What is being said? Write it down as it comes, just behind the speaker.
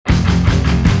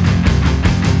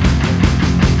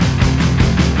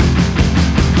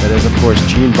That is, of course,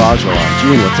 Djene Bajalan.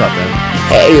 Djene, what's up, man?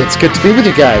 Hey, it's good to be with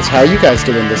you guys. How are you guys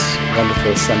doing this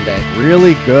wonderful Sunday?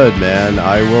 Really good, man.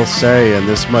 I will say, and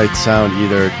this might sound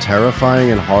either terrifying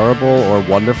and horrible or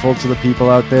wonderful to the people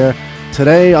out there.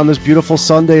 Today, on this beautiful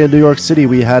Sunday in New York City,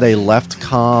 we had a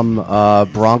left-com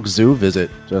Bronx Zoo visit.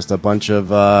 Just a bunch of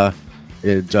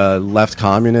left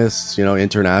communists,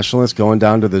 internationalists going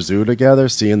down to the zoo together,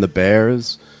 seeing the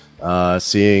bears,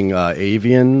 seeing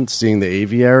avian, seeing the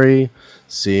aviary,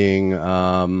 seeing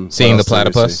the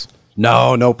platypus.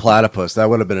 No platypus. That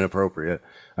would have been inappropriate.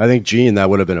 I think, Djene, that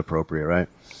would have been appropriate, right?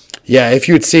 Yeah, if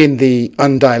you'd seen the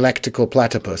undialectical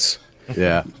platypus.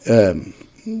 Yeah.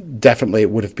 Definitely it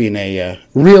would have been a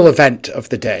real event of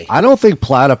the day. I don't think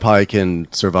platypi can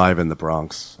survive in the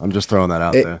Bronx. I'm just throwing that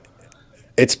out there.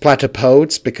 It's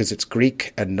platypodes because it's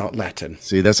Greek and not Latin.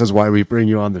 See, this is why we bring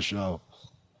you on the show.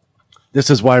 This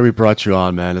is why we brought you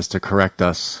on, man, is to correct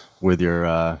us with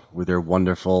your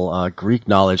wonderful Greek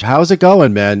knowledge. How's it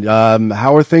going, man?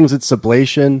 How are things at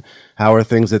Sublation? How are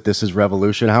things at This Is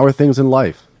Revolution? How are things in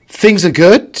life? Things are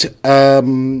good.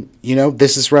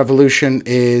 This Is Revolution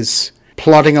is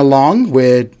plodding along.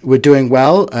 We're doing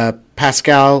well.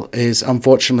 Pascal is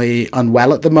unfortunately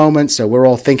unwell at the moment, so we're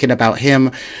all thinking about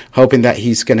him, hoping that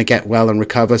he's going to get well and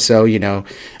recover. So,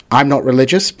 I'm not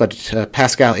religious, but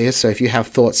Pascal is. So if you have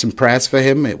thoughts and prayers for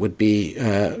him, it would be,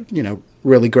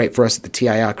 really great for us at the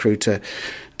TIR crew to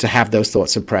have those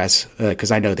thoughts and prayers, because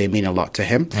I know they mean a lot to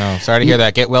him. Oh, sorry to hear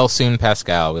that. Get well soon,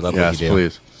 Pascal. We love what you do.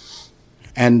 Yes, please.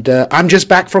 And I'm just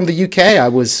back from the UK. I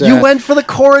was. You went for the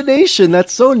coronation.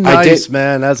 That's so nice,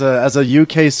 man. As a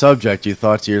UK subject, you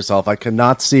thought to yourself, I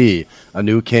cannot see a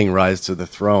new king rise to the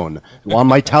throne. On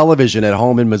my television at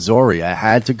home in Missouri, I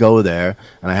had to go there,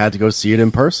 and I had to go see it in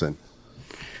person.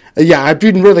 Yeah, I've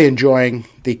been really enjoying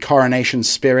the coronation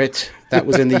spirit that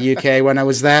was in the UK when I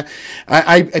was there.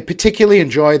 I particularly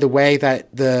enjoy the way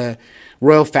that the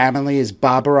royal family is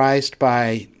barbarized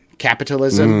by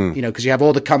capitalism, because you have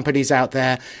all the companies out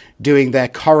there doing their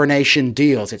coronation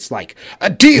deals. It's like a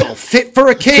deal fit for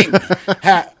a king.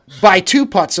 Buy 2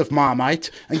 pots of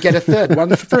Marmite and get a third one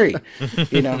for free.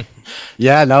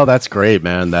 Yeah, no, that's great,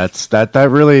 man. That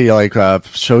really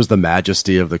shows the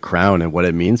majesty of the crown and what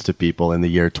it means to people in the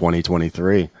year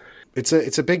 2023.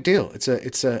 It's a big deal. It's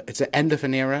an end of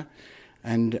an era,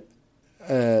 and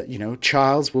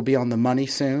Charles will be on the money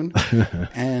soon,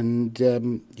 and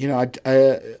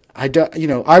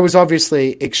I was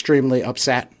obviously extremely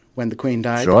upset when the Queen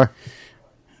died. Sure.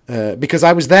 Because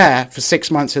I was there for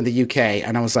 6 months in the UK,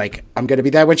 and I was like, I'm going to be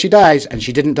there when she dies, and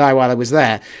she didn't die while I was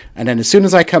there. And then as soon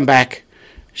as I come back,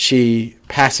 she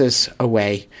passes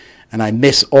away, and I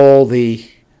miss all the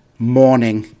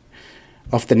mourning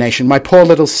of the nation. My poor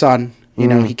little son,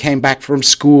 he came back from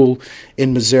school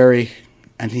in Missouri,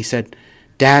 and he said,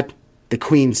 Dad, the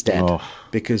Queen's dead. Oh.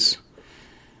 Because,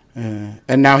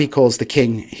 and now he calls the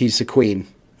king, he's the Queen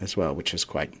as well, which is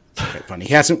quite funny.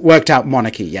 He hasn't worked out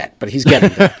monarchy yet, but he's getting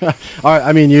there. All right,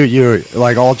 I mean, you're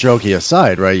like, all joking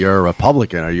aside, right? You're a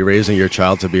Republican. Are you raising your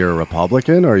child to be a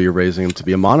Republican, or are you raising him to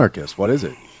be a monarchist? What is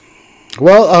it?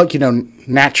 Well,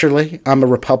 naturally, I'm a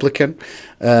Republican.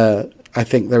 I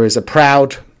think there is a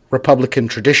proud Republican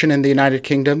tradition in the United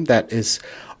Kingdom that is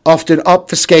often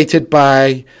obfuscated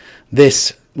by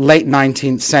this late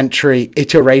 19th century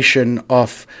iteration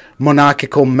of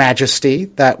monarchical majesty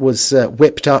that was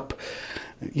whipped up,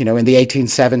 in the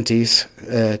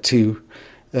 1870s to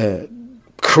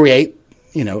create,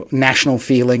 national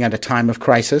feeling at a time of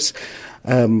crisis.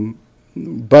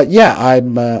 But yeah,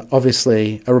 I'm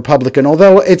obviously a Republican,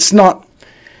 although it's not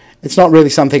really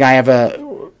something I ever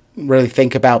really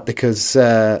think about, because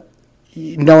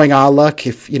knowing our luck,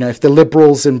 if the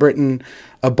liberals in Britain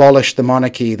abolish the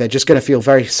monarchy, they're just going to feel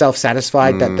very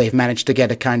self-satisfied that they've managed to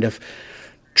get a kind of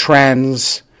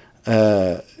trans,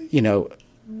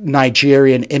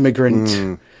 Nigerian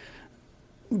immigrant,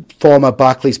 former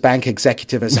Barclays Bank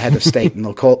executive as head of state, and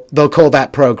they'll call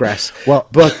that progress. Well,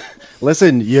 but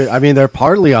listen, they're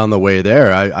partly on the way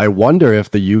there. I wonder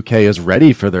if the UK is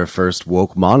ready for their first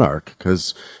woke monarch,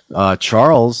 because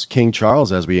King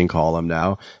Charles, as we can call him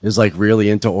now, is like really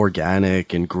into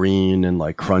organic and green and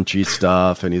like crunchy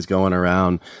stuff, and he's going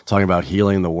around talking about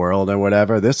healing the world and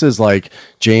whatever. This is like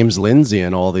James Lindsay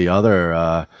and all the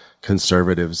other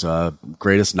conservatives'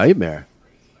 greatest nightmare.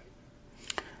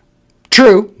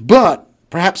 True, but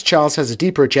perhaps Charles has a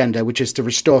deeper agenda, which is to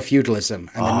restore feudalism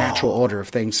and the natural order of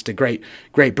things to Great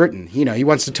Britain. He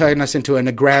wants to turn us into an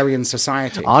agrarian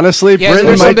society. Honestly,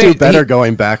 Britain might do better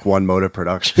going back one mode of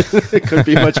production. It could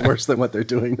be much worse than what they're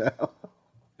doing now.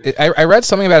 I read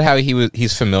something about how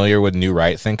he's familiar with new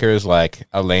right thinkers like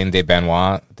Alain de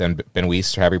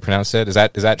Benoist, or however you pronounce it. Is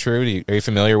that true? Are you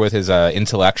familiar with his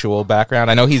intellectual background?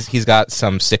 I know he's got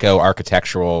some sicko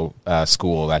architectural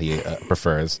school that he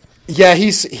prefers. Yeah,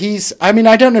 he's. I mean,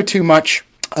 I don't know too much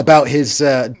about his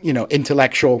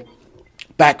intellectual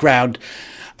background.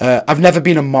 I've never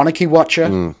been a monarchy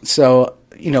watcher, so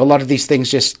a lot of these things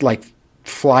just like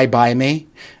fly by me.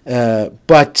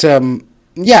 But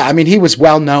yeah, I mean, he was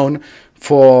well known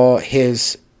for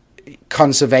his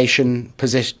conservation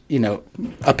position,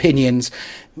 opinions.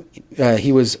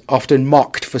 He was often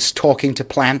mocked for talking to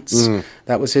plants.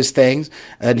 That was his thing.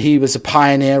 And he was a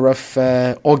pioneer of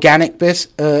organic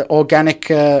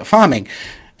farming.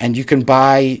 And you can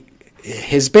buy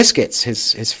his biscuits.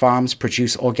 His farms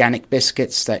produce organic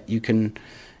biscuits that you can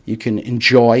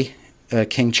enjoy.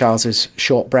 King Charles's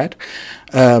shortbread.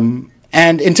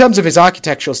 And in terms of his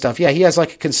architectural stuff, yeah, he has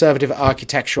like a conservative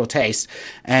architectural taste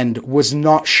and was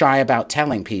not shy about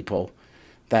telling people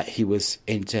that he was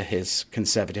into his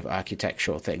conservative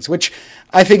architectural things, which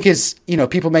I think is,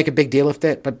 people make a big deal of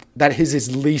it, but that is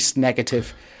his least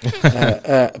negative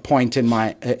point in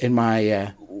my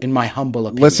humble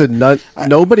opinion. Listen,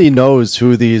 nobody knows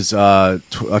who these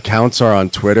accounts are on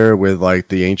Twitter with like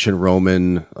the ancient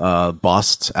Roman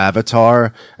bust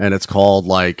avatar, and it's called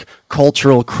like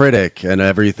cultural critic, and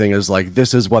everything is like,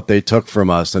 this is what they took from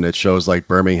us, and it shows like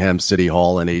Birmingham City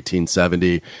Hall in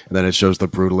 1870, and then it shows the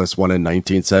brutalist one in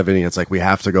 1970. It's like, we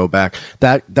have to go back.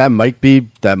 That might be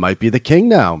the king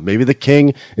now. Maybe the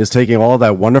king is taking all of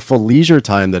that wonderful leisure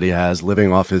time that he has,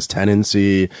 living off his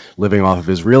tenancy, living off of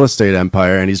his real estate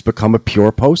empire, and he's become a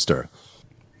pure poster.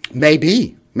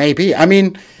 Maybe. I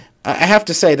mean, I have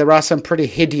to say there are some pretty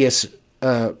hideous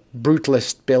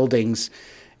brutalist buildings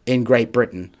in Great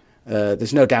Britain.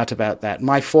 There's no doubt about that.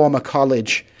 My former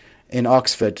college in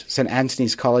Oxford, St.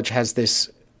 Anthony's College, has this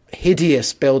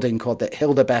hideous building called the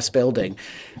Hildebest Building,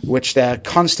 which they're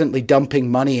constantly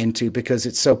dumping money into because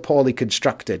it's so poorly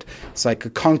constructed. It's like a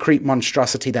concrete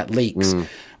monstrosity that leaks.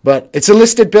 But it's a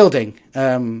listed building,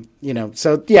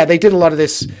 So, yeah, they did a lot of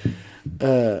this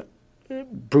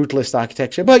brutalist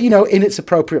architecture. But, in its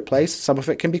appropriate place, some of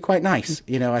it can be quite nice.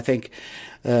 I think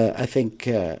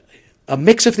a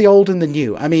mix of the old and the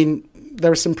new. I mean,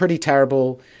 there are some pretty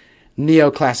terrible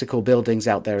neoclassical buildings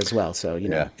out there as well. So,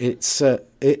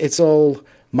 it's all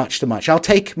much too much. I'll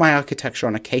take my architecture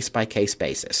on a case-by-case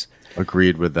basis.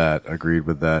 Agreed with that.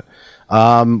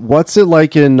 What's it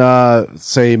like in,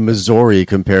 say, Missouri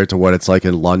compared to what it's like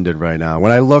in London right now?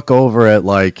 When I look over at,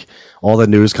 like, all the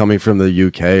news coming from the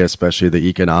UK, especially the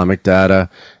economic data,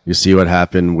 you see what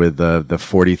happened with the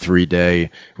 43-day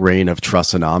reign of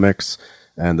Trussonomics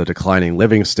and the declining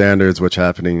living standards, what's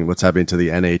happening to the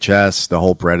NHS, the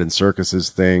whole bread and circuses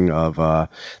thing of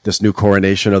this new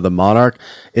coronation of the monarch.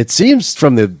 It seems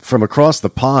from across the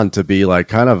pond to be like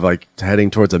kind of like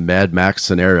heading towards a Mad Max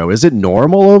scenario. Is it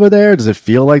normal over there? Does it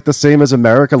feel like the same as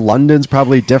America? London's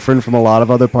probably different from a lot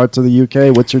of other parts of the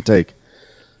UK. What's your take?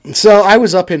 So I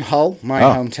was up in Hull, my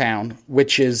hometown,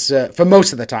 which is, for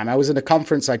most of the time, I was in a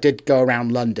conference. I did go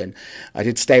around London. I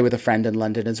did stay with a friend in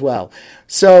London as well.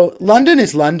 So London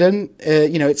is London.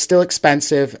 It's still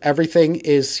expensive. Everything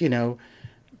is,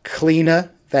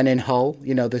 cleaner than in Hull.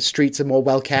 The streets are more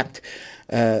well kept.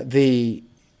 The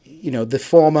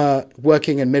former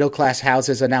working and middle class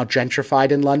houses are now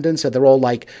gentrified in London. So they're all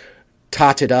like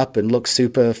tarted up and look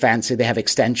super fancy. They have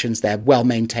extensions. They're well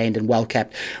maintained and well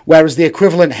kept. Whereas the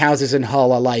equivalent houses in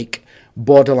Hull are like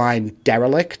borderline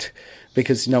derelict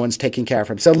because no one's taking care of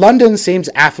them. So London seems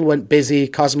affluent, busy,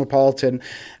 cosmopolitan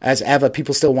as ever.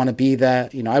 People still want to be there.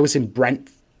 I was in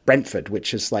Brentford,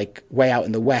 which is like way out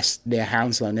in the west near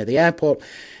Hounslow, near the airport.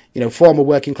 Former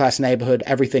working class neighborhood.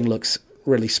 Everything looks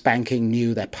really spanking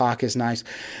new. Their park is nice.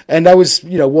 And I was,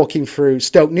 walking through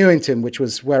Stoke Newington, which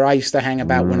was where I used to hang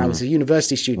about when I was a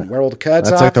university student, where all the Kurds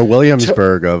are. That's like the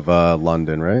Williamsburg of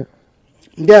London, right?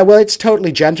 Yeah, well, it's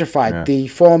totally gentrified. Yeah. The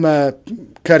former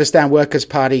Kurdistan Workers'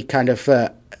 Party kind of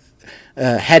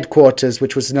headquarters,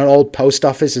 which was an old post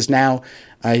office, is now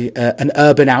an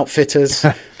Urban Outfitters.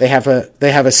 They have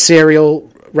a cereal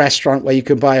restaurant where you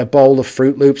can buy a bowl of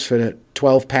Fruit Loops for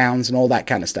 £12 and all that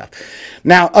kind of stuff.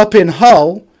 Now, up in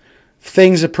Hull,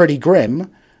 things are pretty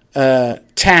grim.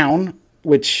 Town,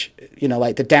 which,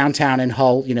 like the downtown in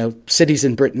Hull, cities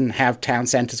in Britain have town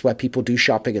centres where people do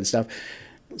shopping and stuff.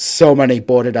 So many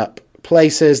boarded up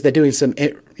places. They're doing some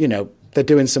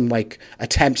like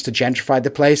attempts to gentrify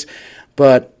the place,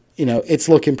 but it's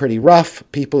looking pretty rough.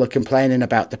 People are complaining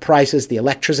about the prices. The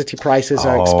electricity prices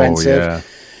are expensive. Yeah.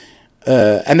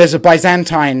 And there's a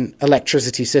Byzantine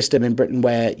electricity system in Britain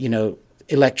where,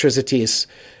 electricity is,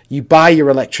 you buy your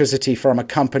electricity from a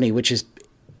company which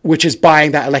is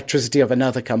buying that electricity of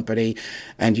another company,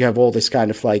 and you have all this kind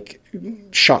of like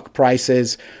shock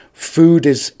prices. Food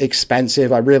is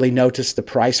expensive. I really noticed the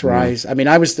price rise. I mean,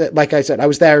 like I said, I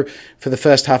was there for the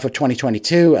first half of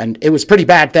 2022, and it was pretty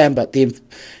bad then, but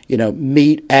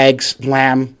meat, eggs,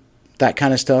 lamb, that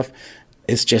kind of stuff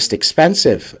is just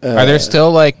expensive. Are there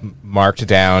still like marked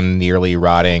down, nearly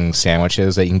rotting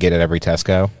sandwiches that you can get at every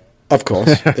Tesco? Of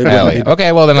course. Really?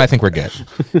 Okay, well then I think we're good.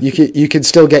 You can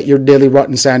still get your nearly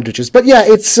rotten sandwiches, but yeah,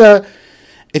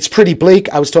 it's pretty bleak.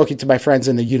 I was talking to my friends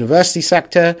in the university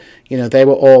sector. They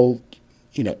were all,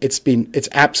 it's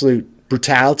absolute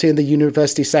brutality in the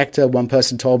university sector. One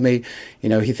person told me,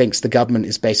 he thinks the government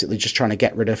is basically just trying to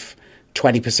get rid of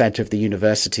 20% of the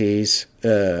universities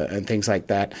and things like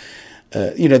that.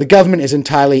 The government is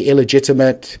entirely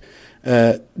illegitimate.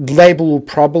 Labour will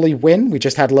probably win. We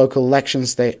just had local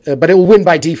elections, but it will win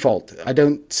by default. I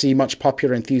don't see much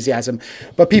popular enthusiasm,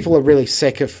 but people are really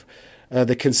sick of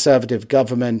the Conservative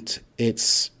government.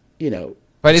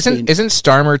 But isn't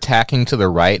Starmer tacking to the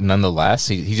right nonetheless?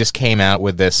 He just came out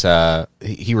with this.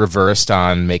 He reversed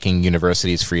on making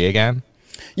universities free again.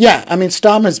 Yeah, I mean,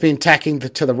 Starmer's been tacking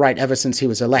to the right ever since he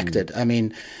was elected. I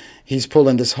mean, he's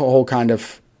pulling this whole kind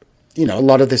of, a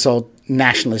lot of this old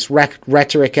nationalist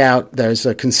rhetoric out. There's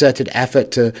a concerted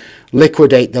effort to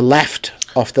liquidate the left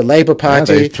off the Labour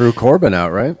Party. Yeah, they threw Corbyn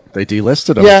out, right? They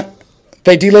delisted him. Yeah,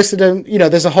 they delisted him.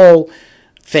 There's a whole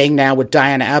thing now with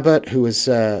Diane Abbott, who is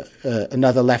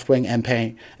another left-wing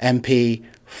MP,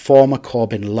 former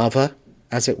Corbyn lover,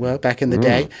 as it were, back in the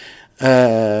day.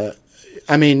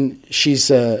 I mean,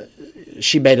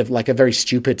 she made a very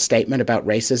stupid statement about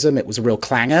racism. It was a real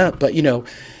clanger, but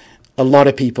a lot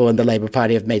of people in the Labour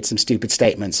Party have made some stupid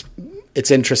statements. It's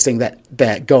interesting that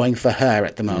they're going for her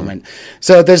at the moment.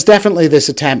 So there's definitely this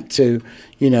attempt to,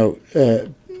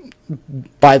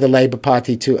 by the Labour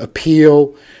Party to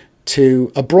appeal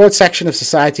to a broad section of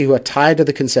society who are tired of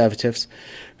the Conservatives,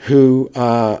 who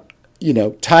are,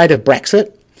 tired of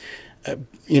Brexit.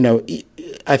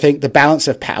 I think the balance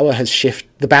of power has shifted.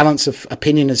 The balance of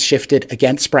opinion has shifted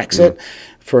against Brexit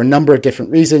for a number of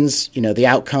different reasons. The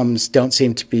outcomes don't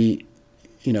seem to be,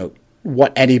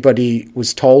 what anybody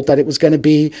was told that it was going to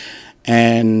be.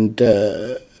 And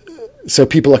so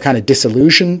people are kind of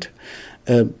disillusioned.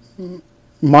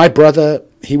 My brother,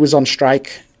 he was on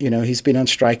strike. He's been on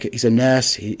strike. He's a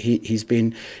nurse. He's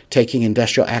been taking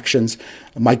industrial actions.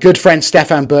 My good friend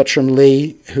Stefan Bertram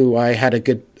Lee, who I had a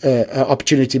good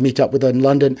opportunity to meet up with in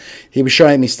London, he was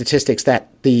showing me statistics that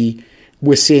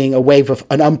we're seeing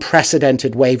an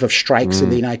unprecedented wave of strikes in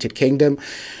the United Kingdom.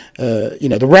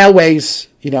 The railways,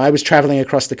 I was traveling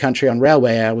across the country on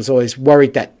railway. I was always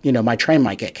worried that, my train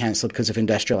might get cancelled because of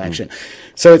industrial action.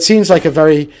 So it seems like a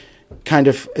very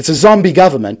it's a zombie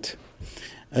government.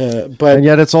 And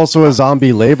yet it's also a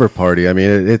zombie Labour Party. I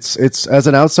mean, it's as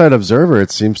an outside observer,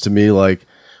 it seems to me like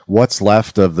what's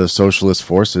left of the socialist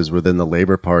forces within the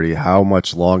Labour Party. How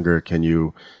much longer can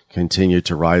you continue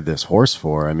to ride this horse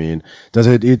for? I mean, does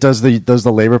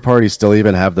the Labour Party still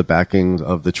even have the backing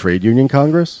of the trade union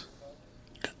Congress?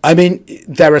 I mean,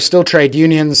 there are still trade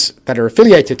unions that are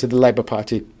affiliated to the Labour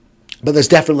Party, but there's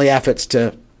definitely efforts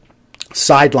to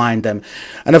sideline them.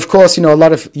 And of course, a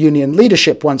lot of union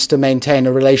leadership wants to maintain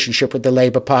a relationship with the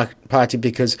Labour Party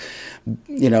because,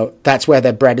 that's where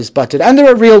their bread is buttered. And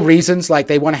there are real reasons, like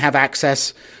they want to have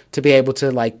access to be able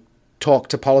to talk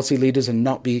to policy leaders and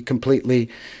not be completely,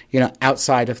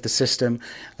 outside of the system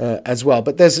as well.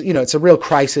 But there's, it's a real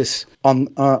crisis on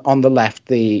the left.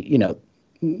 The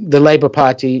Labour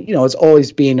Party, has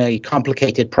always been a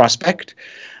complicated prospect.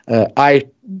 I'll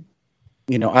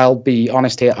be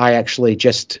honest here, I actually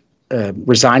just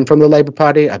resigned from the Labour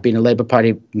Party. I've been a Labour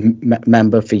Party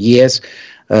member for years.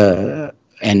 I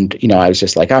was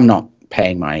just like, I'm not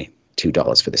paying my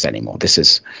 $2 for this anymore. This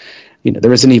is,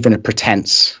 there isn't even a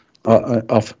pretense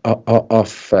of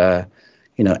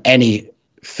any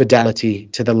fidelity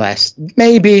to the left.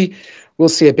 Maybe we'll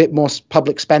see a bit more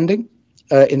public spending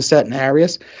in certain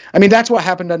areas. I mean, that's what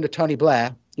happened under Tony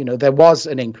Blair. There was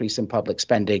an increase in public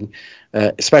spending,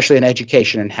 especially in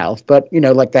education and health. But,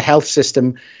 the health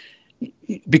system,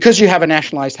 because you have a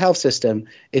nationalized health system,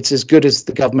 it's as good as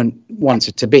the government wants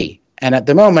it to be. And at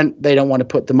the moment, they don't want to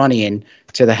put the money in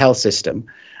to the health system.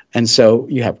 And so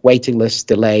you have waiting lists,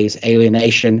 delays,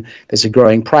 alienation. There's a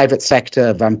growing private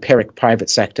sector, vampiric private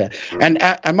sector. And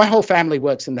my whole family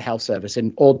works in the health service.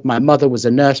 And my mother was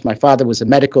a nurse. My father was a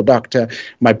medical doctor.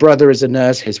 My brother is a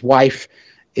nurse. His wife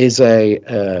is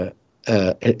a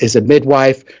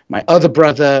midwife. My other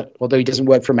brother, although he doesn't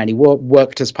work for him anymore,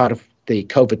 worked as part of the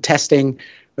COVID testing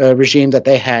regime that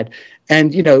they had.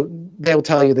 And, they'll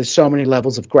tell you there's so many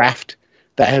levels of graft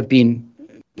that have been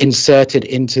inserted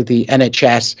into the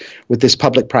NHS with this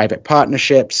public-private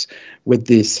partnerships, with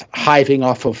this hiving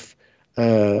off of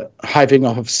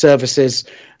services,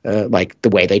 like the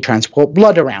way they transport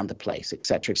blood around the place, et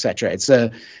cetera, et cetera. It's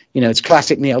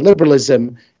classic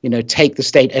neoliberalism. Take the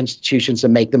state institutions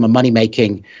and make them a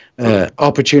money-making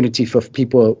opportunity for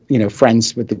people,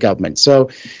 friends with the government. So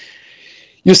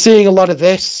you're seeing a lot of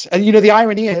this. And, the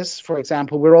irony is, for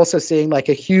example, we're also seeing like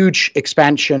a huge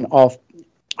expansion of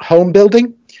home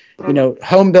building.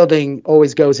 Home building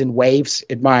always goes in waves.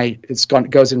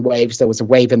 Goes in waves. There was a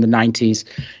wave in the 90s.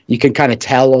 You can kind of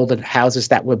tell all the houses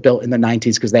that were built in the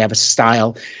 90s because they have a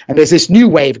style. And there's this new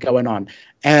wave going on.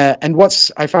 And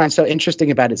what's I find so interesting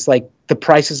about it's like the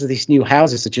prices of these new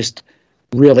houses are just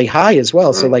really high as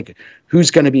well. So like,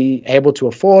 who's going to be able to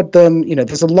afford them?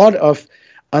 There's a lot of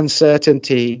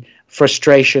uncertainty,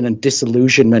 frustration, and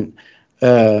disillusionment,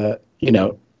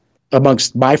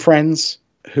 amongst my friends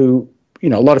who, a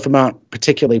lot of them aren't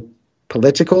particularly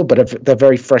political, but they're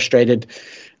very frustrated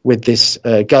with this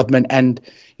government. And,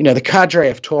 the cadre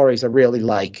of Tories are really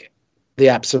like the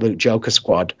absolute Joker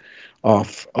squad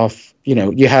of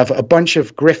you have a bunch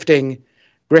of grifting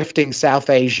South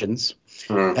Asians,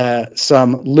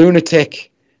 some lunatic,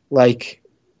 like,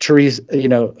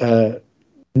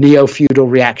 neo-feudal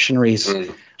reactionaries,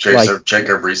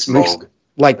 Jacob Rees-Mogg,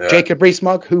 Jacob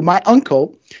Rees-Mogg, who my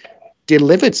uncle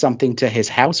delivered something to his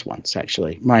house once.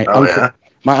 Actually, my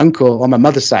uncle on my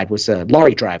mother's side was a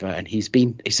lorry driver, and he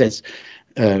says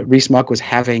Rees-Mogg was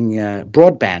having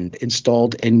broadband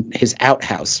installed in his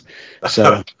outhouse.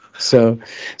 So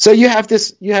you have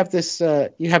this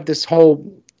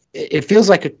whole. It feels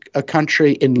like a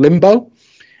country in limbo,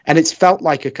 and it's felt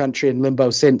like a country in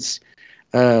limbo since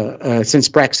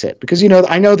Brexit, because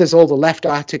I know there's all the left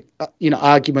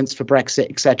arguments for Brexit,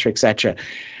 et cetera,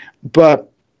 but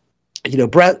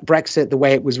Brexit, the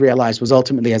way it was realized, was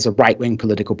ultimately as a right-wing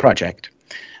political project,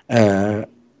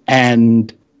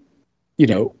 and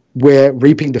we're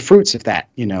reaping the fruits of that,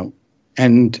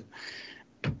 and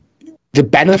the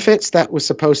benefits that were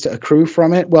supposed to accrue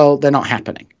from it, well, they're not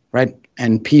happening, right?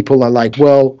 And people are like,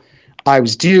 well, I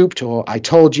was duped, or I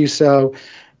told you so.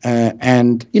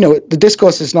 And the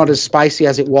discourse is not as spicy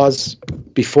as it was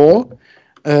before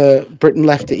Britain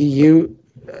left the EU.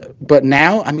 But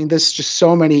now, there's just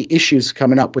so many issues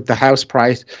coming up with the house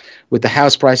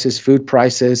prices, food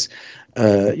prices,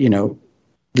 the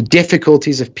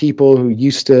difficulties of people who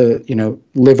used to,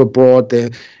 live abroad,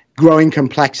 the growing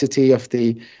complexity of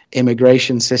the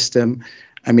immigration system.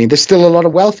 There's still a lot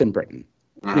of wealth in Britain.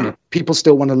 People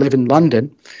still want to live in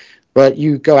London. But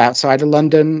you go outside of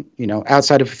London,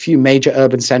 outside of a few major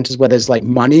urban centers where there's like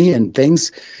money and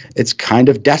things, it's kind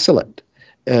of desolate.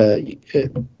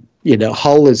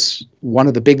 Hull is one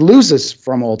of the big losers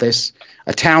from all this,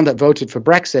 a town that voted for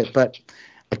Brexit, but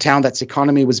a town that's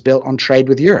economy was built on trade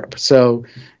with Europe. So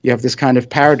you have this kind of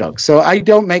paradox. So I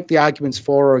don't make the arguments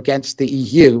for or against the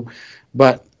EU,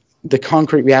 but the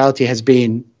concrete reality has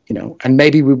been, and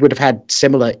maybe we would have had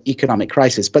similar economic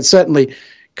crisis, but certainly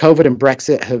COVID and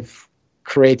Brexit have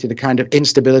created a kind of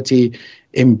instability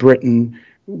in Britain,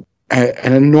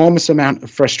 an enormous amount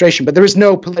of frustration, but there is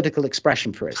no political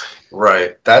expression for it.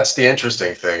 Right. That's the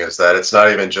interesting thing, is that it's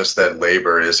not even just that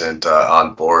labor isn't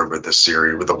on board with the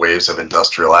series, with the waves of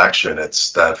industrial action.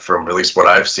 It's that, from at least what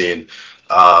I've seen,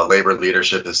 labor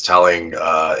leadership is telling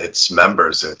its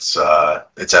members, its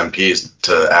MPs,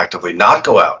 to actively not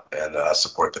go out and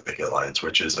support the picket lines,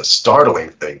 which is a startling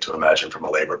thing to imagine from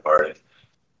a Labor Party.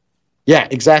 Yeah,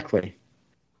 exactly.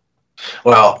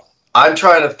 Well, I'm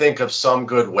trying to think of some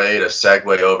good way to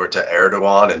segue over to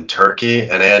Erdogan and Turkey.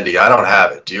 And Andy, I don't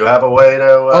have it. Do you have a way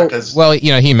to? Well,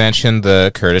 he mentioned the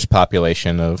Kurdish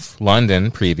population of London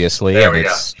previously, and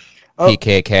its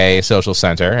PKK social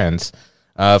center, and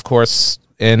of course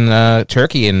in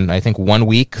Turkey, in I think 1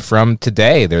 week from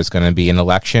today, there's going to be an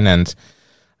election, and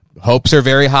hopes are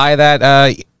very high that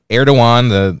Erdogan,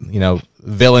 the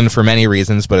villain for many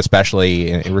reasons, but especially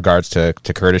in regards to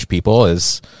Kurdish people,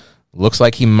 looks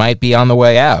like he might be on the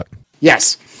way out.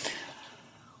 Yes.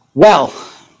 Well,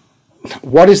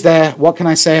 what can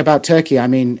I say about Turkey?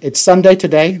 It's Sunday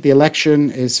today. The election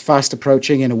is fast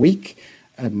approaching in a week.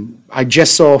 I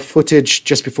just saw footage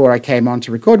just before I came on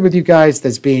to record with you guys.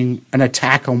 There's been an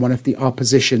attack on one of the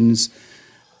opposition's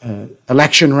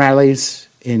election rallies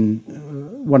in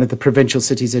one of the provincial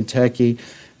cities in Turkey.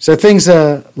 So things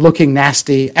are looking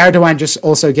nasty. Erdogan just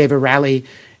also gave a rally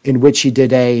in which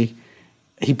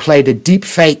he played a deep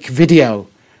fake video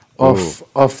of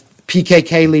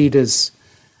PKK leaders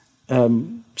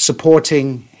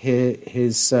supporting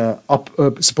his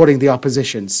supporting the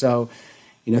opposition. So,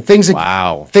 things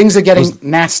are getting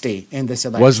nasty in this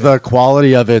election. Was the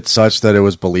quality of it such that it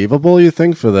was believable, you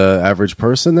think, for the average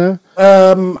person there?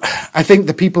 I think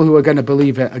the people who are going to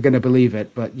believe it are going to believe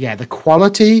it. But yeah, the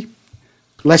quality,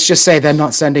 let's just say they're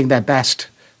not sending their best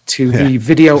to the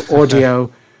video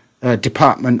audio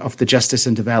department of the Justice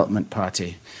and Development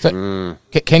Party. So,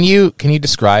 can you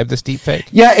describe this deepfake?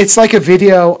 Yeah, it's like a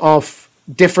video of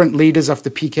different leaders of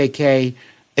the PKK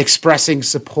expressing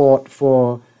support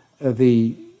for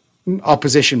the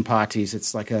opposition parties.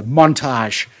 It's like a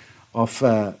montage of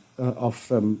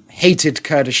hated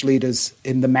Kurdish leaders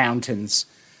in the mountains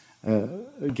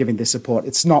giving their support.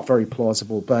 It's not very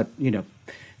plausible, but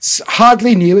it's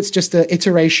hardly new. It's just an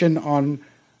iteration on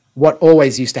what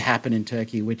always used to happen in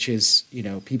Turkey, which is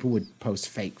people would post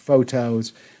fake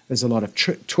photos. There's a lot of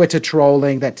Twitter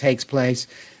trolling that takes place.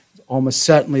 Almost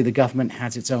certainly the government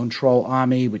has its own troll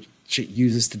army, which it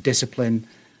uses to discipline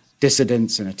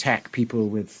dissidents and attack people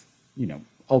with,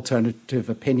 alternative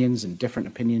opinions and different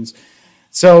opinions.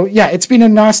 So yeah, it's been a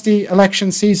nasty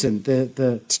election season.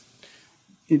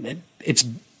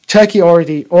 Turkey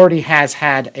already has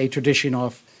had a tradition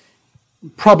of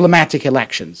problematic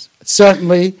elections.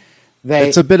 Certainly,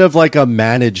 it's a bit of like a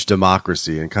managed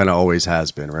democracy, and kind of always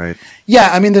has been, right? Yeah,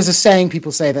 I mean, there's a saying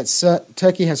people say that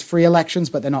Turkey has free elections,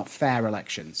 but they're not fair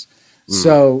elections.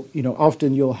 So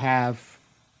often you'll have,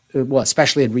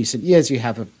 especially in recent years, you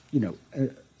have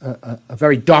a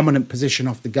very dominant position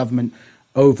of the government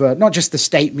over not just the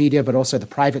state media, but also the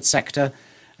private sector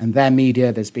and their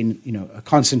media. There's been a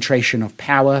concentration of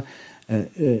power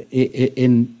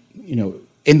in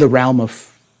the realm of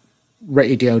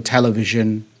radio,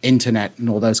 television, internet, and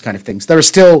all those kind of things. There are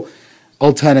still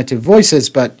alternative voices,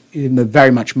 but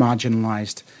very much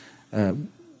marginalized,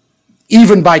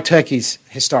 even by Turkey's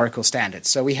historical standards.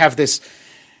 So we have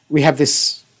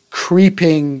this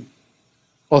creeping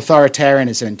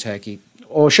authoritarianism in Turkey,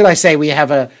 or should I say, we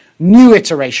have a new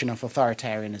iteration of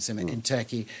authoritarianism in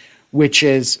Turkey, which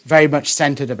is very much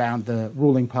centered around the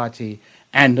ruling party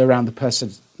and around the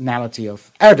personality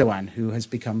of Erdogan, who has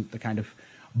become the kind of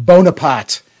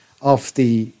Bonaparte of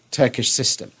the Turkish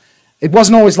system. It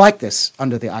wasn't always like this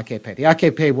under the AKP. The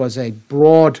AKP was a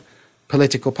broad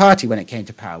political party when it came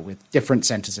to power, with different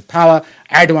centers of power.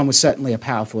 Erdogan was certainly a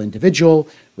powerful individual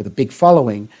with a big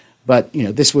following, but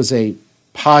this was a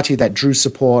party that drew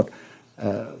support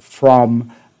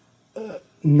from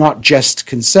not just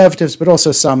conservatives, but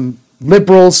also some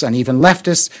liberals and even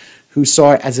leftists who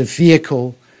saw it as a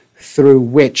vehicle through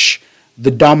which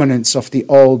the dominance of the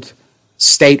old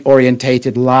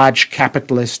state-orientated, large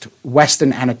capitalist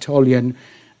Western Anatolian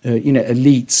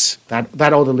elites,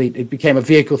 that old elite, it became a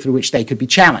vehicle through which they could be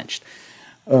challenged.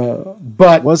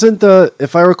 But wasn't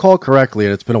if I recall correctly,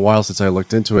 and it's been a while since I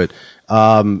looked into it,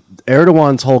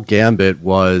 Erdogan's whole gambit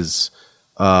was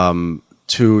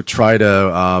to try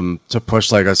to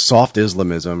push like a soft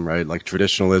Islamism, right, like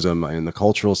traditionalism in the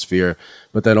cultural sphere,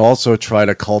 but then also try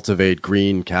to cultivate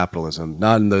green capitalism,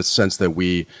 not in the sense that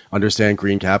we understand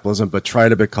green capitalism, but try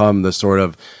to become the sort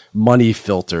of money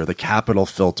filter, the capital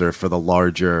filter for the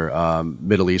larger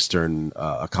Middle Eastern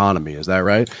economy. Is that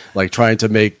right? Like trying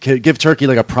to give Turkey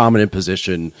like a prominent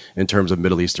position in terms of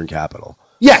Middle Eastern capital.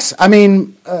 Yes, I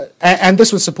mean, and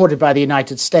this was supported by the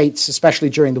United States, especially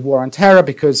during the War on Terror,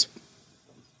 because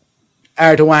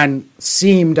Erdogan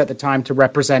seemed at the time to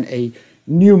represent a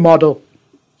new model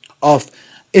of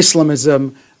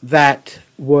Islamism that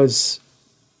was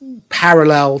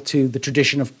parallel to the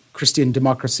tradition of Christian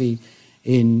democracy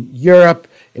in Europe.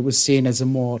 It was seen as a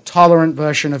more tolerant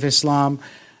version of Islam,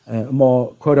 a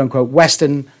more quote-unquote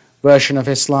Western version of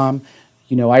Islam.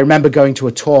 I remember going to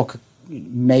a talk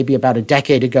maybe about a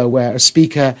decade ago where a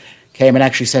speaker came and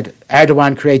actually said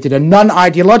Erdogan created a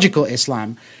non-ideological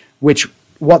Islam, which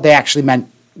what they actually meant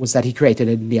was that he created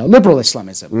a neoliberal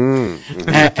Islamism.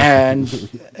 And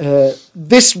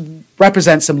this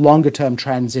represents some longer-term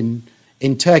trends in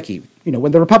Turkey.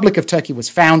 When the Republic of Turkey was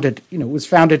founded,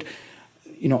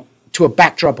 to a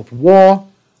backdrop of war,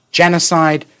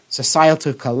 genocide,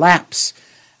 societal collapse,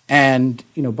 and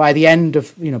by the end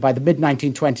of by the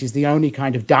mid-1920s, the only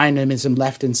kind of dynamism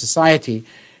left in society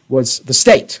was the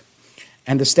state,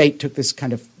 and the state took this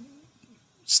kind of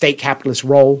state capitalist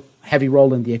role, heavy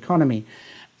role in the economy,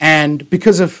 and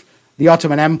because of the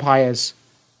Ottoman Empire's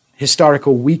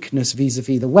historical weakness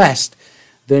vis-a-vis the West,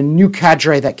 the new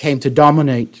cadre that came to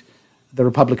dominate the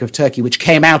Republic of Turkey, which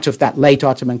came out of that late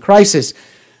Ottoman crisis,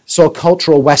 saw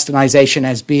cultural westernization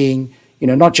as being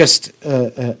not just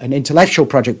an intellectual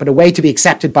project, but a way to be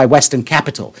accepted by Western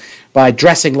capital, by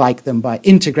dressing like them, by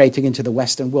integrating into the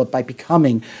Western world, by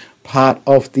becoming part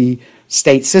of the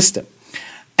state system.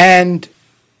 And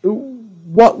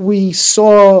what we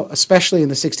saw, especially in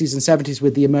the 60s and 70s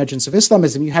with the emergence of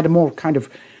Islamism, you had a more kind of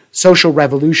social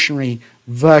revolutionary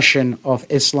version of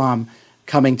Islam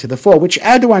coming to the fore, which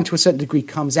Erdogan to a certain degree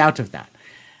comes out of that.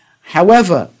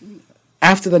 However,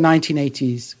 after the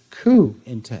 1980s coup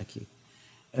in Turkey,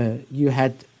 you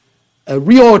had a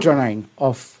reordering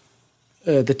of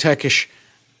the Turkish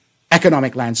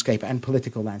economic landscape and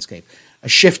political landscape, a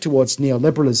shift towards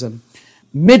neoliberalism,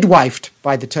 midwifed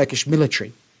by the Turkish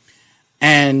military,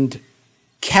 and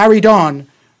carried on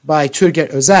by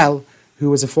Turgut Özal, who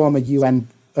was a former UN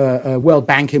World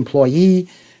Bank employee,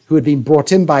 who had been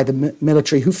brought in by the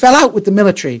military, who fell out with the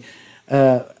military,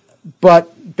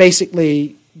 but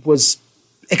basically was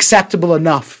acceptable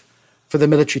enough for the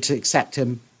military to accept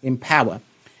him in power.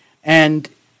 And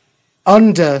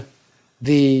under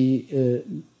the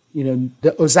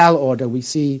Özal order, we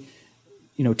see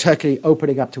Turkey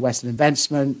opening up to Western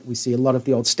investment. We see a lot of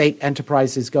the old state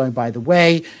enterprises going by the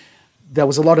way. There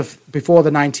was a lot of, before the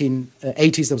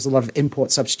 1980s, there was a lot of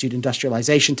import substitute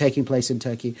industrialization taking place in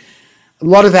Turkey. A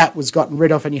lot of that was gotten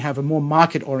rid of, and you have a more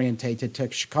market-orientated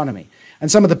Turkish economy. And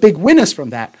some of the big winners from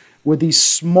that were these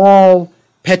small,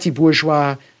 petty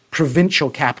bourgeois, provincial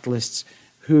capitalists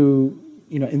who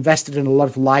invested in a lot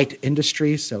of light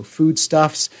industries, so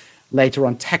foodstuffs, later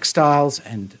on textiles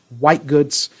and white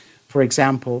goods, for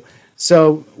example.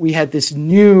 So we had this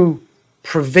new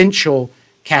provincial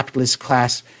capitalist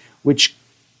class, which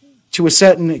to a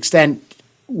certain extent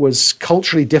was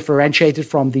culturally differentiated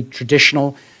from the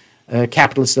traditional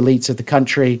capitalist elites of the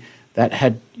country that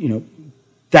had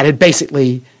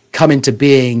basically come into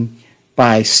being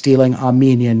by stealing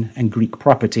Armenian and Greek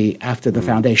property after the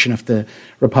foundation of the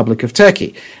Republic of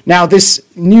Turkey. Now, this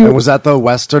new... And was that the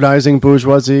westernizing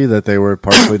bourgeoisie that they were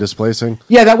partially displacing?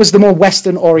 Yeah, that was the more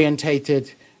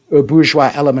Western-orientated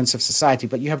bourgeois elements of society.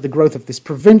 But you have the growth of this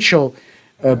provincial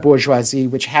bourgeoisie,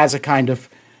 which has a kind of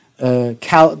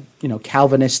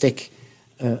Calvinistic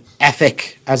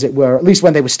ethic, as it were. At least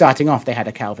when they were starting off, they had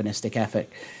a Calvinistic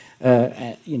ethic.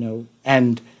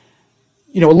 And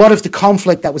a lot of the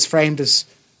conflict that was framed as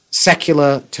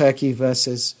secular Turkey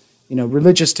versus,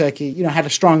 religious Turkey, had a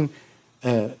strong,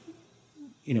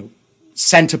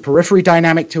 center-periphery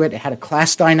dynamic to it. It had a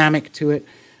class dynamic to it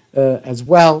as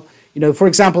well. For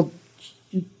example,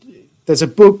 there's a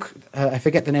book, I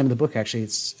forget the name of the book actually,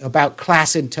 it's about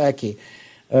class in Turkey.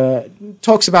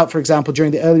 Talks about, for example,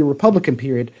 during the early Republican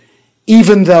period,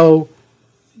 even though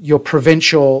your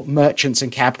provincial merchants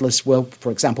and capitalists were,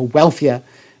 for example, wealthier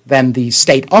than the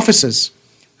state officers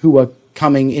who were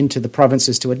coming into the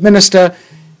provinces to administer,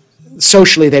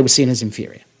 socially they were seen as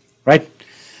inferior, right?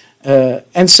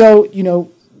 And so,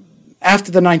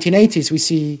 after the 1980s, we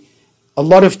see a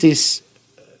lot of these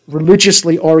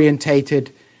religiously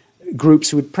orientated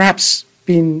groups who had perhaps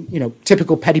been,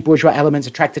 typical petty bourgeois elements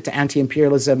attracted to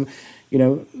anti-imperialism,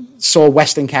 saw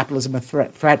Western capitalism a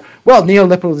threat. Well,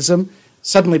 neoliberalism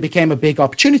suddenly became a big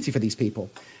opportunity for these people.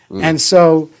 And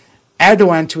so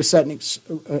Erdogan, to a certain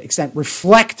extent,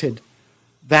 reflected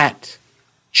that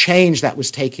change that was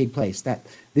taking place, that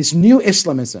this new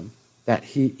Islamism that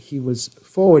he was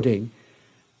forwarding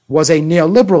was a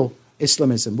neoliberal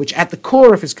Islamism, which at the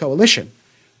core of his coalition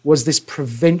was this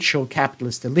provincial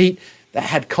capitalist elite that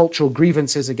had cultural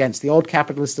grievances against the old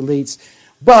capitalist elites,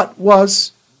 but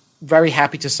was very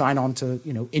happy to sign on to,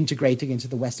 integrating into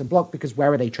the Western Bloc, because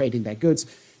where are they trading their goods?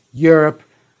 Europe,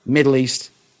 Middle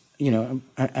East,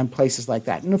 and places like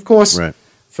that. And of course, right.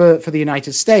 for the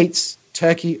United States,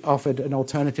 Turkey offered an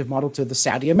alternative model to the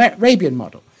Saudi Arabian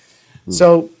model.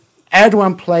 So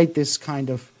Erdogan played this kind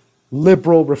of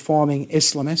liberal reforming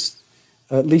Islamist,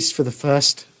 at least for the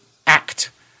first act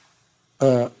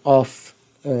of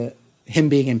him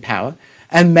being in power,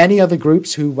 and many other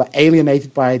groups who were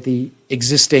alienated by the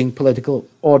existing political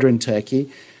order in Turkey,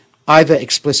 either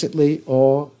explicitly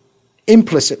or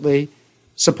implicitly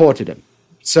supported him.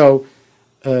 So,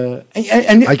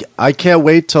 I can't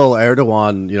wait till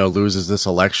Erdogan, loses this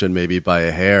election maybe by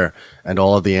a hair, and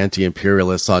all of the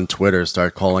anti-imperialists on Twitter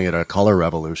start calling it a color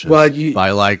revolution. Well,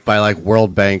 by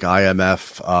World Bank,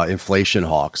 IMF, inflation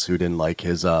hawks who didn't like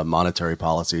his monetary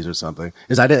policies or something.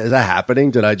 Is that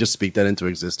happening? Did I just speak that into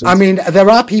existence? I mean, there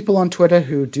are people on Twitter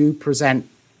who do present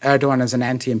Erdogan as an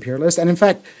anti-imperialist, and in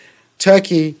fact,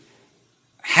 Turkey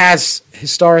has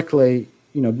historically,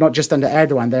 not just under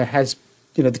Erdogan, there has.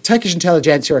 The Turkish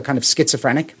intelligentsia are kind of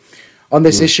schizophrenic on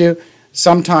this issue.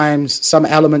 Sometimes some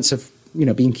elements of,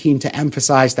 being keen to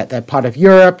emphasize that they're part of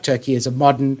Europe. Turkey is a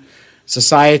modern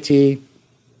society.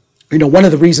 One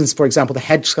of the reasons, for example, the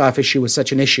headscarf issue was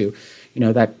such an issue.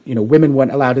 that women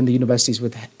weren't allowed in the universities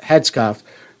with headscarves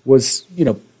was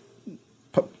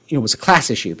was a class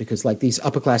issue, because like these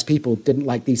upper class people didn't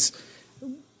like these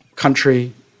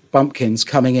country bumpkins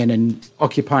coming in and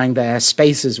occupying their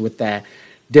spaces with their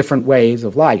different ways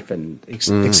of life and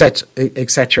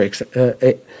etc.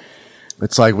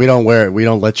 It's like we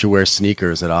don't let you wear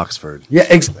sneakers at Oxford.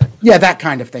 Yeah, that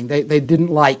kind of thing. They didn't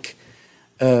like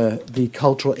the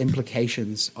cultural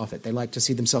implications of it. They like to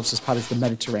see themselves as part of the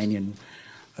Mediterranean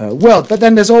world. But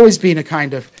then there's always been a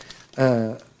kind of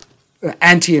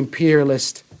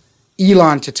anti-imperialist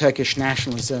elan to Turkish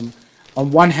nationalism.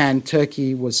 On one hand,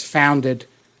 Turkey was founded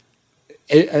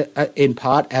in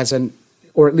part as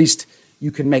or at least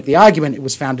you can make the argument it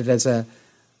was founded as a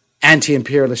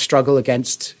anti-imperialist struggle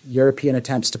against European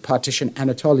attempts to partition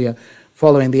Anatolia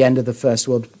following the end of the First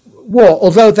World War,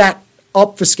 although that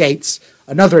obfuscates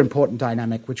another important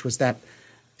dynamic, which was that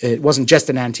it wasn't just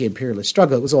an anti-imperialist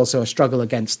struggle, it was also a struggle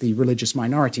against the religious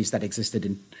minorities that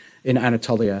existed in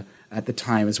Anatolia at the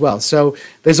time as well. So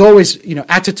there's always,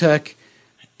 Ataturk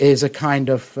is a kind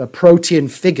of a protean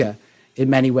figure in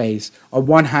many ways. On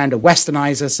one hand, a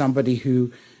westernizer, somebody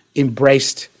who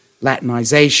embraced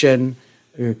Latinization,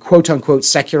 quote-unquote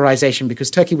secularization,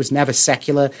 because Turkey was never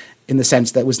secular in the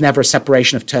sense that it was never a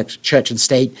separation of church and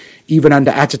state. Even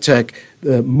under Ataturk,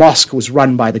 the mosque was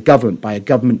run by the government, by a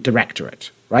government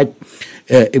directorate, right?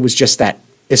 It was just that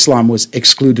Islam was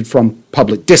excluded from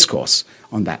public discourse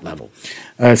on that level.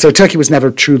 So Turkey was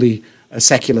never truly a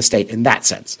secular state in that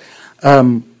sense.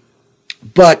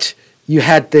 But you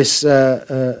had this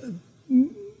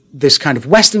this kind of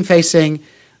Western-facing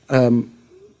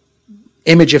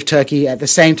image of Turkey. At the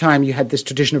same time, you had this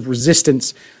tradition of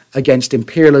resistance against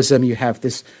imperialism. You have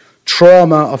this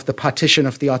trauma of the partition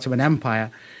of the Ottoman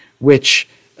Empire, which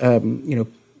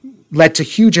led to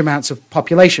huge amounts of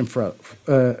population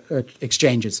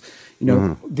exchanges.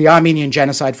 The Armenian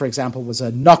genocide, for example, was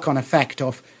a knock-on effect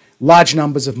of large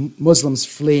numbers of Muslims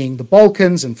fleeing the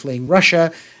Balkans and fleeing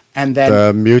Russia, and then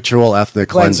the mutual ethnic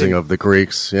cleansing of the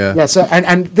Greeks. Yeah. So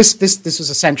and this was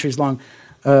a centuries-long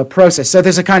process. So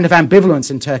there's a kind of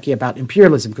ambivalence in Turkey about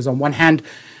imperialism, because on one hand,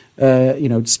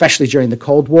 especially during the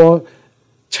Cold War,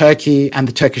 Turkey and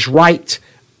the Turkish right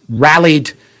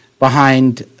rallied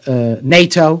behind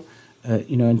NATO.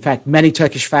 In fact, many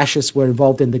Turkish fascists were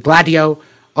involved in the Gladio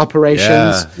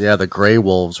operations. Yeah, the Grey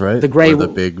Wolves, right?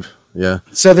 The big, yeah.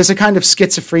 So there's a kind of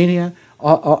schizophrenia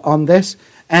on this.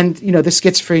 And, the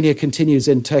schizophrenia continues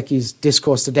in Turkey's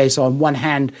discourse today. So on one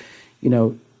hand,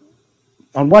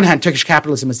 Turkish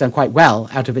capitalism has done quite well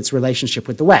out of its relationship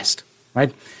with the West,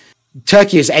 right?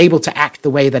 Turkey is able to act the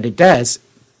way that it does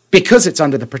because it's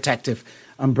under the protective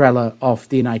umbrella of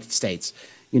the United States.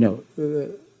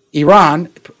 Iran,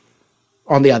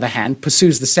 on the other hand,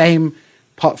 pursues the same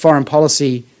foreign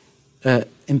policy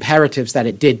imperatives that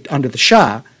it did under the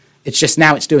Shah. It's just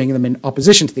now it's doing them in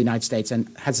opposition to the United States and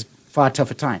has a far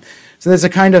tougher time. So there's a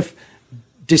kind of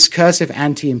discursive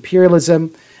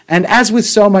anti-imperialism. And as with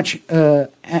so much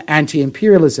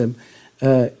anti-imperialism,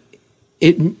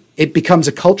 it becomes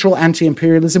a cultural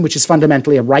anti-imperialism, which is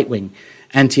fundamentally a right-wing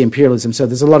anti-imperialism. So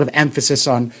there's a lot of emphasis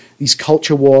on these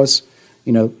culture wars,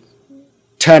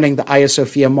 turning the Hagia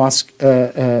Sophia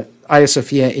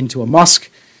into a mosque,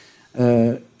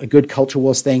 a good culture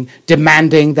wars thing,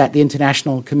 demanding that the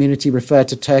international community refer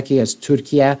to Turkey as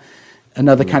Türkiye,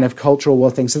 another kind of cultural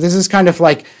war thing. So this is kind of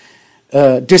like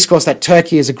discourse that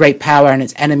Turkey is a great power and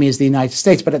its enemy is the United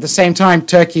States. But at the same time,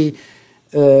 Turkey,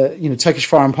 Turkish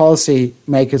foreign policy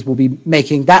makers will be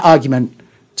making that argument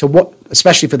to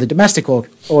especially for the domestic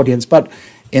audience, but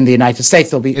in the United States,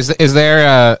 there'll be. Is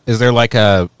there like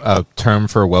a term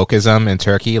for wokeism in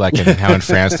Turkey, like how in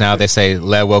France now they say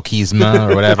le wokisme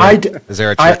or whatever? Is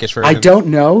there a Turkish version? I don't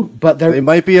know, but they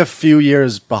might be a few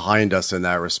years behind us in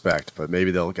that respect, but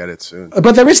maybe they'll get it soon.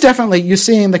 But there is definitely, you're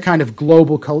seeing the kind of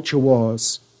global culture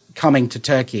wars coming to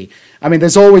Turkey. I mean,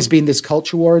 there's always been this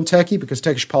culture war in Turkey because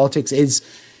Turkish politics is,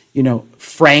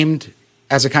 framed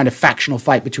as a kind of factional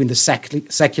fight between the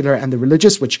secular and the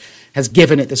religious, which has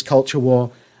given it this culture war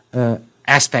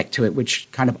aspect to it, which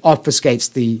kind of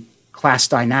obfuscates the class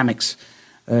dynamics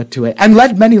to it, and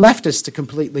led many leftists to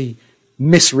completely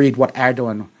misread what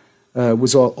Erdogan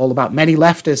was all about. Many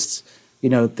leftists,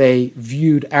 they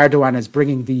viewed Erdogan as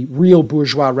bringing the real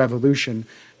bourgeois revolution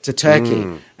to Turkey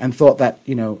and thought that,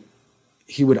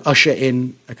 he would usher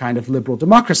in a kind of liberal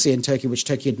democracy in Turkey, which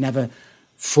Turkey had never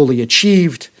fully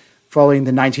achieved following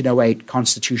the 1908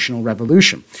 constitutional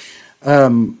revolution.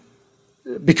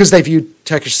 Because they viewed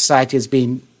Turkish society as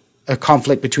being a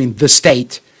conflict between the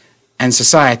state and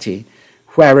society,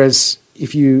 whereas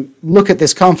if you look at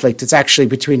this conflict, it's actually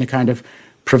between a kind of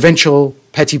provincial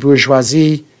petty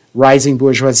bourgeoisie, rising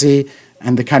bourgeoisie,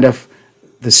 and the kind of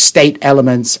the state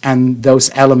elements and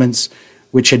those elements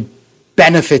which had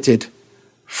benefited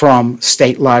from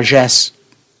state largesse,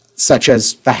 such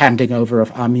as the handing over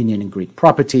of Armenian and Greek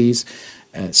properties,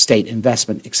 state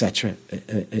investment, etc.,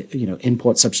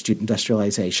 import substitute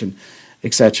industrialization,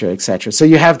 etc., etc. So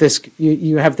you have this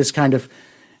kind of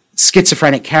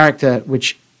schizophrenic character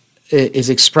which is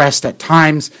expressed at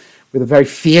times with a very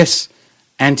fierce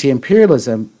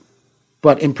anti-imperialism,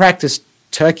 but in practice,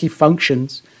 Turkey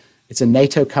functions. It's a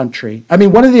NATO country. I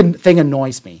mean, one of the thing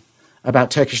annoys me about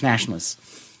Turkish nationalists.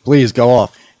 Please go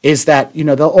off. Is that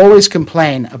they'll always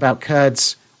complain about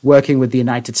Kurds working with the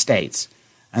United States,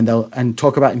 and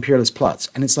talk about imperialist plots.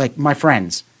 And it's like, my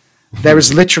friends, there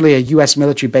is literally a U.S.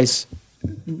 military base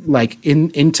like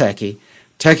in Turkey.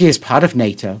 Turkey is part of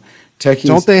NATO.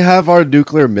 Don't they have our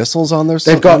nuclear missiles on their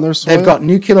soil? They've got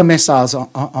nuclear missiles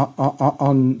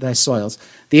on their soils.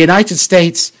 The United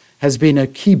States has been a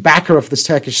key backer of this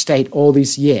Turkish state all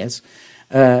these years.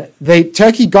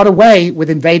 Turkey got away with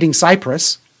invading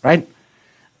Cyprus, right?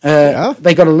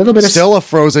 They got a little bit still a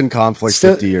frozen conflict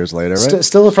 50 years later, right?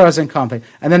 Still a frozen conflict.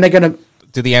 And then they're going to...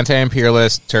 Do the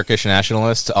anti-imperialist Turkish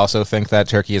nationalists also think that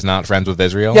Turkey is not friends with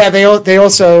Israel? Yeah, they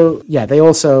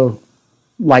also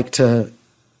like to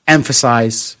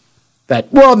emphasize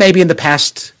that, well, maybe in the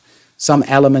past some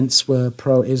elements were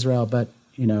pro-Israel, but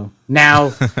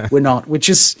now we're not, which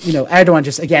is, Erdogan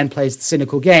just again plays the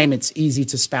cynical game. It's easy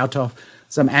to spout off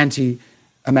some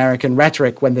anti-American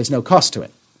rhetoric when there's no cost to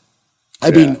it.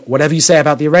 I mean, whatever you say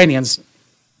about the Iranians,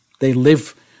 they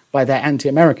live by their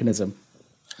anti-Americanism.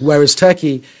 Whereas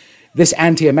Turkey, this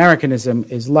anti-Americanism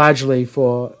is largely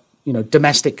for,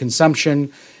 domestic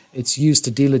consumption. It's used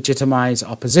to delegitimize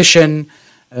opposition.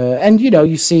 And,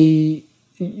 you see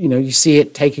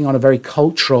it taking on a very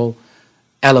cultural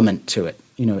element to it.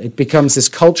 It becomes this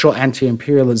cultural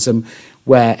anti-imperialism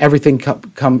where everything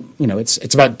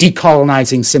it's about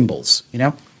decolonizing symbols,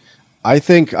 I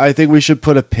think we should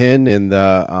put a pin in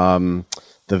the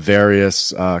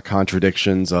various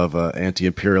contradictions of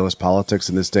anti-imperialist politics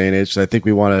in this day and age. So I think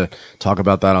we want to talk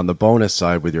about that on the bonus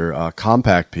side with your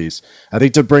compact piece. I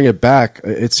think to bring it back,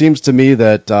 it seems to me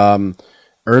that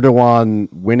Erdogan,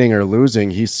 winning or losing,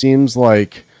 he seems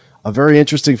like a very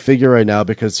interesting figure right now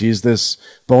because he's this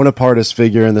Bonapartist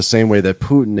figure in the same way that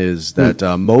Putin is, that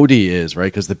Modi is,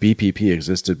 right? Because the BPP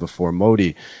existed before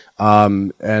Modi.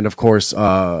 And of course,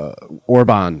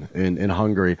 Orban in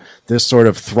Hungary, this sort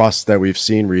of thrust that we've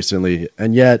seen recently.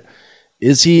 And yet,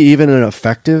 is he even an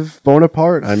effective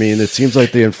Bonaparte? I mean, it seems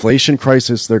like the inflation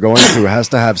crisis they're going through has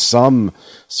to have some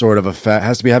sort of effect,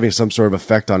 has to be having some sort of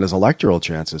effect on his electoral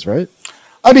chances, right?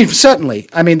 I mean, certainly.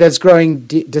 I mean, there's growing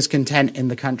discontent in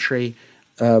the country.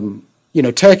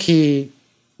 Turkey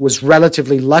was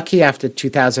relatively lucky after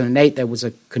 2008. There was a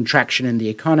contraction in the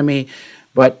economy,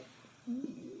 but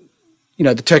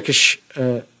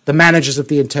the managers of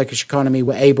the Turkish economy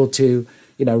were able to,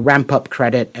 ramp up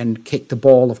credit and kick the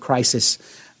ball of crisis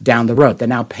down the road. They're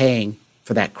now paying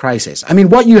for that crisis. I mean,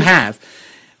 what you have...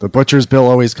 The butcher's bill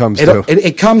always comes too.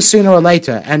 It comes sooner or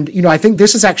later. And, I think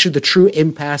this is actually the true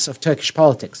impasse of Turkish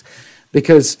politics.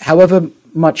 Because however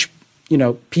much,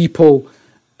 people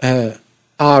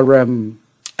are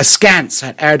askance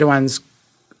at Erdogan's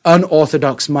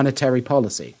unorthodox monetary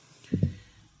policy,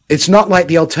 it's not like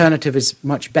the alternative is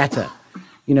much better.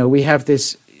 We have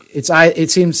this... It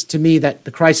seems to me that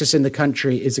the crisis in the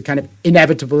country is a kind of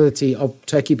inevitability of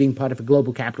Turkey being part of a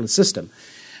global capitalist system.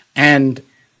 And...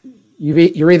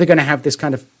 You're either going to have this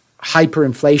kind of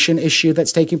hyperinflation issue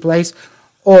that's taking place,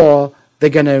 or they're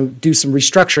going to do some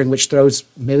restructuring, which throws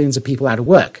millions of people out of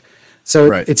work.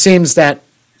 So It seems that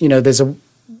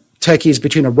Turkey is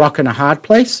between a rock and a hard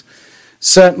place.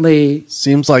 Certainly,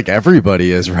 seems like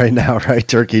everybody is right now, right?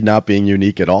 Turkey not being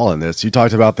unique at all in this. You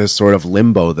talked about this sort of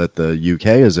limbo that the UK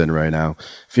is in right now.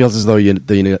 Feels as though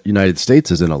the United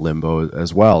States is in a limbo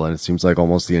as well, and it seems like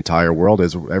almost the entire world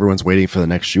is. Everyone's waiting for the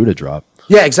next shoe to drop.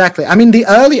 Yeah, exactly. I mean, the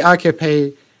early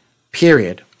AKP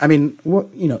period,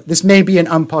 this may be an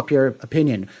unpopular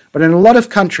opinion, but in a lot of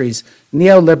countries,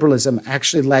 neoliberalism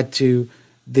actually led to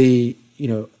the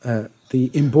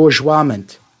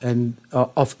embourgeoisement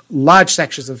of large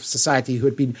sections of society who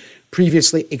had been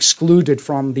previously excluded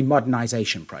from the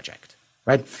modernization project,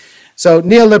 right? So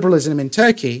neoliberalism in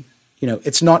Turkey,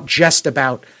 it's not just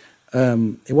about,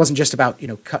 it wasn't just about,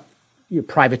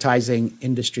 privatizing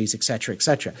industries, et cetera, et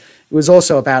cetera. It was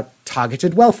also about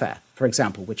targeted welfare, for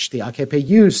example, which the AKP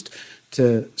used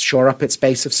to shore up its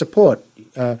base of support.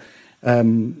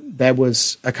 There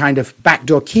was a kind of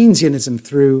backdoor Keynesianism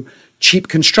through cheap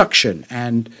construction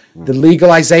and the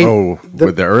legalization. Oh,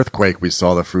 with the earthquake, we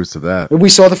saw the fruits of that. We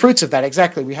saw the fruits of that,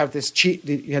 exactly. We have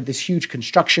you had this huge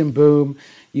construction boom.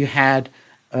 You had,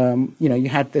 you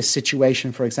had this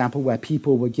situation, for example, where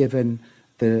people were given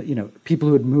people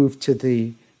who had moved to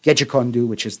the Gejikondu,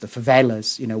 which is the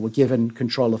favelas, were given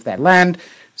control of their land,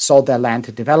 sold their land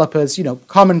to developers.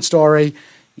 Common story.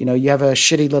 You have a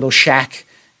shitty little shack,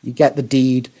 you get the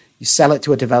deed, you sell it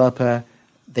to a developer,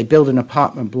 they build an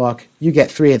apartment block, you get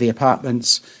 3 of the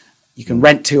apartments, you can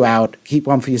rent 2 out, keep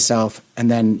 1 for yourself, and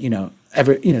then,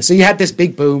 so you had this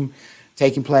big boom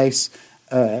taking place.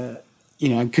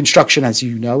 And construction, as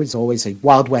you know, is always a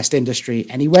Wild West industry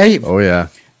anyway. Oh, yeah.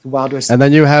 Wild West. And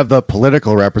then you have the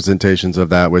political representations of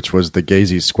that, which was the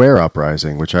Gezi Square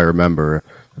uprising, which I remember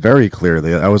very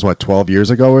clearly. That was, 12 years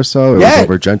ago or so? It was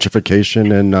over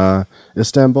gentrification in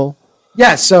Istanbul?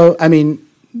 Yeah, so,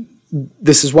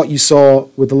 this is what you saw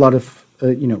with a lot of,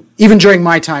 even during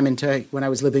my time in Turkey, when I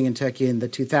was living in Turkey in the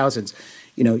 2000s,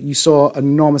 you saw an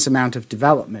enormous amount of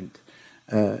development,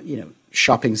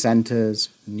 shopping centers,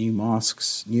 new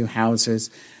mosques, new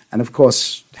houses. And of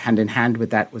course, hand in hand with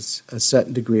that was a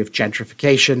certain degree of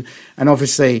gentrification. And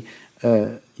obviously,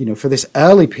 for this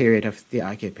early period of the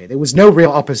AKP, there was no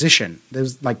real opposition. There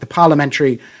was the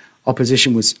parliamentary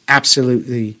opposition was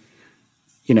absolutely,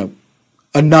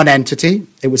 a non-entity.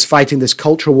 It was fighting this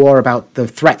cultural war about the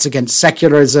threats against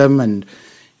secularism and,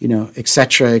 et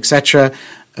cetera, et cetera.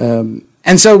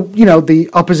 And so, the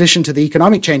opposition to the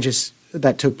economic changes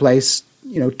that took place,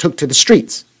 took to the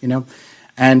streets,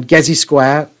 and Gezi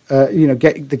Square,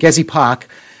 the Gezi Park,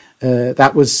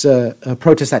 that was a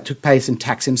protest that took place in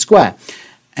Taksim Square.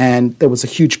 And there was a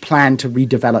huge plan to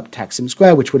redevelop Taksim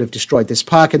Square, which would have destroyed this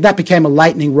park. And that became a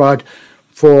lightning rod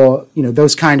for,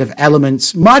 those kind of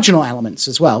elements, marginal elements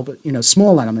as well, but,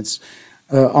 small elements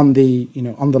on the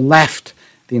left,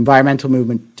 the environmental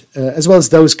movement, as well as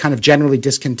those kind of generally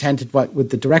discontented with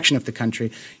the direction of the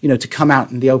country, to come out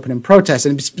in the open and protest.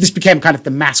 And this became kind of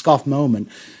the mask-off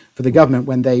moment for the government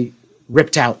when they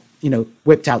whipped out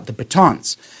the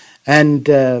batons. And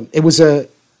it was a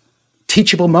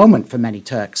teachable moment for many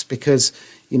Turks because,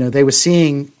 they were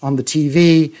seeing on the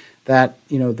TV that,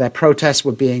 their protests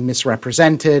were being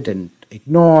misrepresented and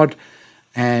ignored.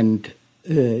 And,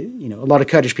 a lot of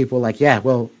Kurdish people were like, yeah,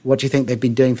 well, what do you think they've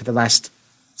been doing for the last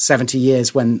 70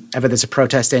 years whenever there's a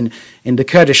protest in the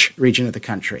Kurdish region of the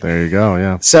country? There you go,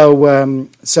 yeah. So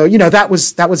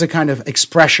that was a kind of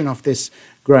expression of this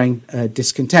growing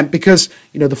discontent because,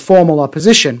 the formal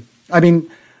opposition,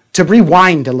 to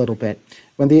rewind a little bit,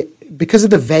 because of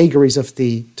the vagaries of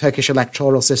the Turkish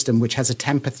electoral system, which has a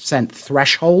 10%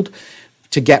 threshold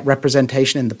to get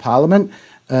representation in the parliament,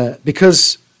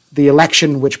 because the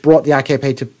election which brought the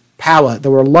AKP to power,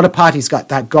 there were a lot of parties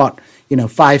that got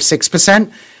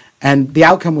 5-6%, and the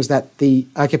outcome was that the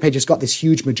AKP just got this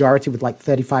huge majority with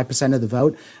 35% of the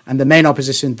vote, and the main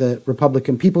opposition, the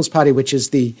Republican People's Party, which is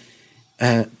the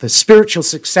spiritual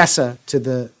successor to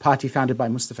the party founded by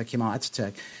Mustafa Kemal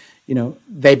Atatürk,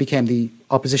 they became the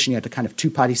opposition. You had a kind of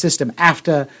 2-party system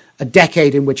after a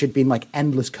decade in which it had been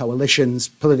endless coalitions,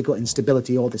 political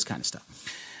instability, all this kind of stuff.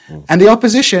 And the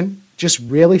opposition just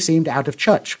really seemed out of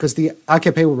touch because the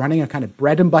AKP were running a kind of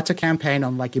bread and butter campaign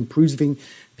on improving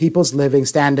people's living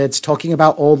standards, talking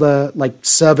about all the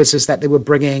services that they were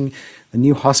bringing, the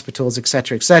new hospitals, et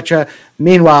cetera, et cetera.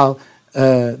 Meanwhile,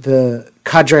 the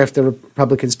cadre of the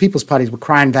Republicans' People's Parties were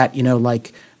crying that,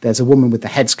 there's a woman with the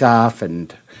headscarf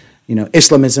and,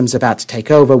 Islamism's about to take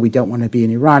over. We don't want to be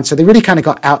in Iran. So they really kind of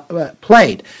got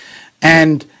outplayed.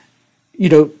 And,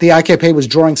 the AKP was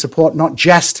drawing support not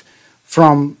just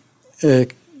from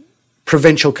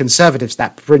provincial conservatives,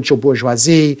 that provincial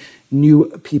bourgeoisie, new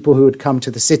people who had come to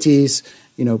the cities,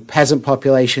 peasant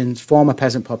populations, former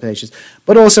peasant populations,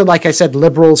 but also, like I said,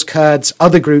 liberals, Kurds,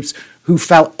 other groups who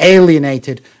felt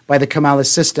alienated by the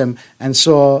Kemalist system and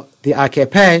saw the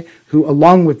AKP, who,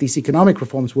 along with these economic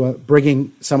reforms, were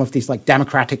bringing some of these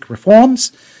democratic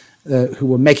reforms, who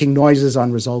were making noises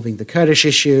on resolving the Kurdish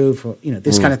issue, for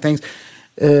this kind of things.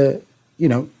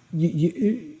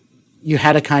 You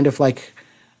had a kind of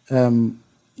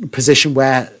position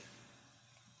where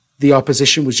the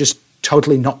opposition was just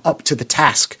totally not up to the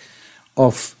task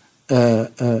of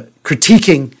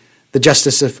critiquing the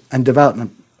Justice and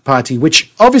Development Party,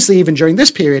 which obviously even during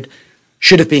this period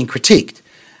should have been critiqued.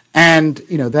 And,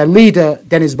 their leader,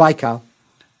 Deniz Baykal,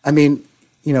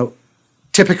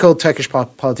 typical Turkish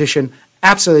politician,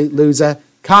 absolute loser,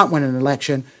 can't win an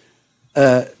election,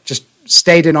 just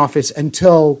stayed in office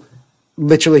until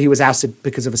literally he was ousted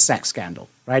because of a sex scandal,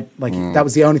 right? That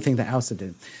was the only thing that ousted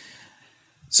him.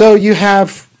 So you had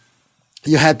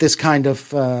this kind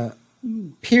of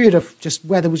period of just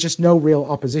where there was just no real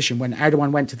opposition. When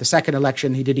Erdogan went to the second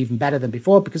election, he did even better than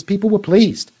before because people were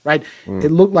pleased, right?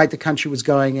 It looked like the country was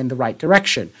going in the right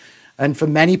direction. And for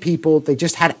many people, they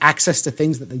just had access to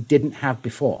things that they didn't have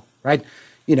before, right?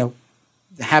 You know,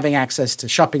 having access to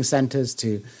shopping centers,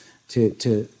 to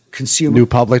consumer... New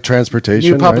public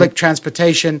transportation,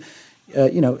 transportation.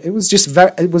 You know, it was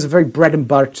a very bread and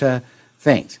butter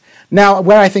thing. Now,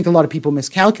 where I think a lot of people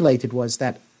miscalculated was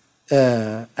that,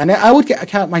 and I would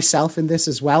count myself in this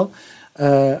as well,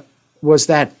 was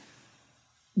that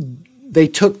they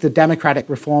took the democratic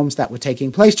reforms that were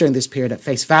taking place during this period at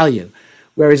face value.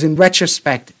 Whereas in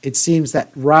retrospect, it seems that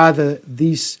rather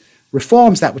these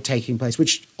reforms that were taking place,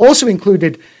 which also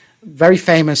included very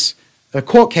famous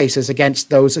court cases against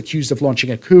those accused of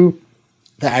launching a coup,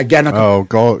 that again...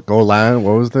 Golan,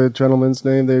 what was the gentleman's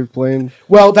name they blamed?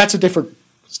 Well, that's a different...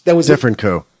 There was different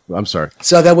coup. I'm sorry.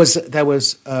 So there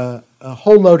was a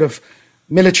whole load of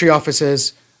military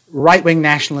officers, right-wing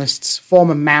nationalists,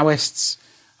 former Maoists,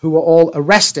 who were all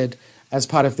arrested as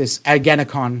part of this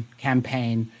Ergenekon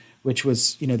campaign, which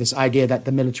was, you know, this idea that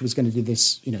the military was going to do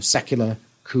this, you know, secular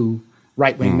coup,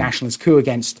 right-wing nationalist coup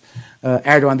against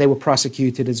Erdogan. They were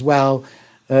prosecuted as well,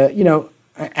 you know,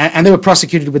 and they were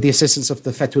prosecuted with the assistance of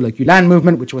the Fethullah Gulen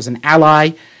movement, which was an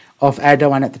ally of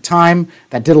Erdogan at the time,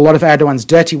 that did a lot of Erdogan's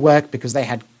dirty work because they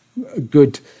had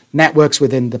good networks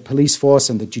within the police force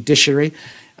and the judiciary.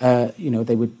 You know,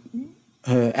 they would,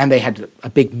 and they had a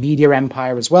big media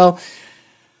empire as well.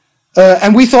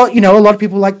 And we thought, you know, a lot of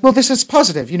people were like, well, this is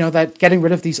positive, you know, that getting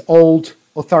rid of these old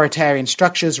authoritarian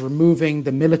structures, removing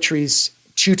the military's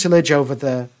tutelage over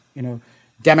the, you know,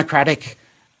 democratic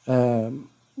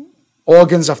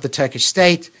organs of the Turkish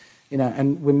state, you know,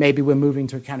 and maybe we're moving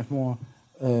to a kind of more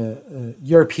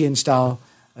European-style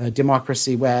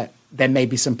democracy where there may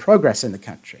be some progress in the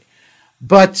country.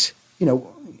 But, you know,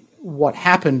 what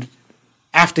happened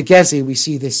after Gezi, we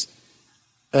see this,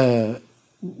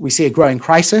 we see a growing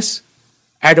crisis.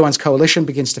 Erdogan's coalition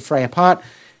begins to fray apart.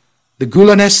 The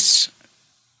Gulenists,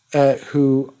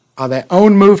 who are their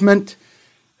own movement,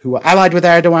 who are allied with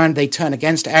Erdogan, they turn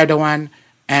against Erdogan,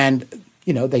 and,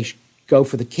 you know, they go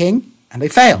for the king, and they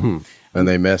fail. And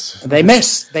they miss. They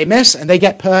miss, and they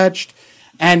get purged.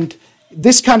 And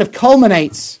this kind of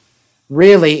culminates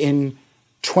really in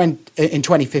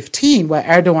 2015, where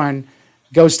Erdogan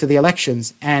goes to the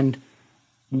elections and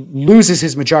loses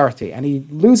his majority. And he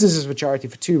loses his majority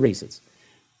for two reasons.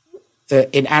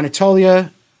 In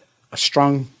Anatolia, a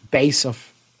strong base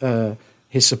of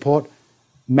his support,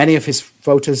 many of his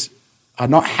voters are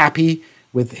not happy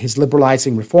with his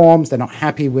liberalizing reforms. They're not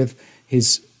happy with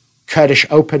his Kurdish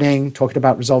opening, talking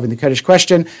about resolving the Kurdish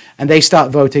question, and they start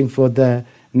voting for the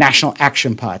National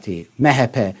Action Party,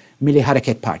 MHP, Milli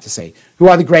Hareket Partisi, who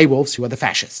are the Grey Wolves, who are the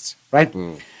fascists, right?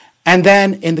 And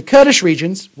then in the Kurdish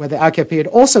regions, where the AKP had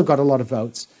also got a lot of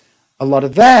votes, a lot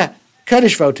of their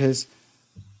Kurdish voters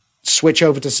switch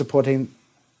over to supporting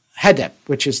HDP,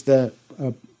 which is the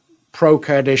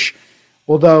pro-Kurdish,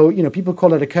 although, you know, people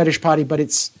call it a Kurdish party, but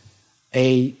it's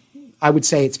I would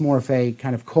say it's more of a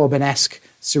kind of Corbyn-esque,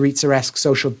 Syriza-esque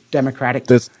social democratic.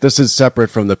 This is separate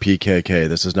from the PKK.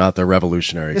 This is not the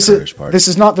revolutionary Kurdish party. This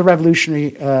is not the revolutionary.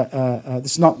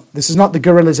 This is not the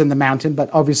guerrillas in the mountain.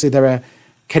 But obviously there are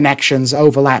connections,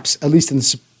 overlaps. At least in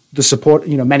the support.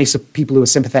 You know, many people who are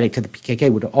sympathetic to the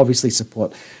PKK would obviously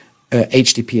support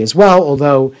HDP as well.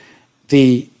 Although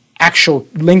the actual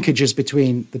linkages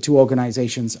between the two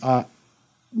organizations are,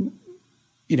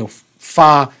 you know,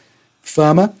 far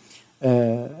firmer.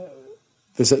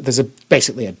 There's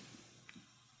basically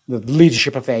the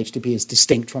leadership of the HDP is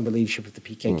distinct from the leadership of the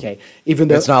PKK. Even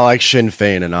though it's not like Sinn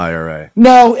Féin and IRA.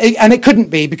 No, and it couldn't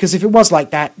be, because if it was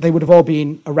like that, they would have all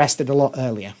been arrested a lot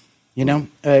earlier. You know,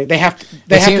 they have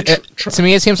to. To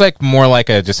me, it seems like more like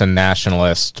just a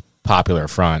nationalist popular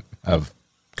front of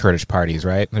Kurdish parties,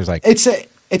 right? There's like it's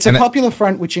a popular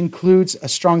front which includes a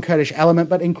strong Kurdish element,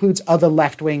 but includes other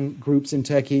left-wing groups in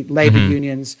Turkey, labor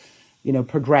unions, you know,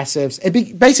 progressives.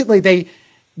 Basically, they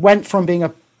went from being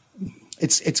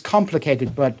it's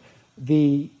complicated, but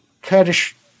the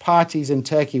Kurdish parties in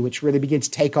Turkey, which really begin to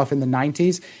take off in the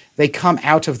 90s, they come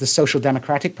out of the social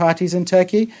democratic parties in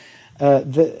Turkey.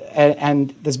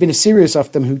 And there's been a series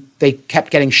of them who they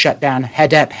kept getting shut down.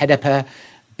 HDP, HDP,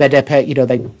 BDP, you know,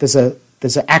 there's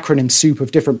an acronym soup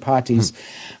of different parties.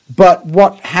 But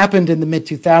what happened in the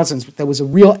mid-2000s, there was a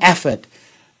real effort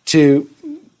to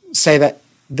say that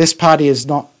this party is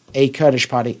not a Kurdish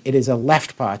party, it is a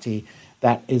left party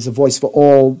that is a voice for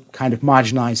all kind of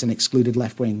marginalized and excluded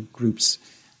left-wing groups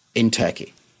in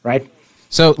Turkey, right?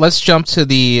 So let's jump to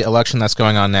the election that's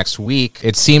going on next week.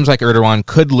 It seems like Erdogan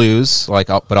could lose,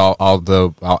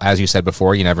 as you said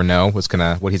before, you never know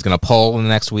what he's gonna pull in the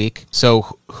next week.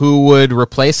 So who would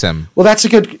replace him? Well, that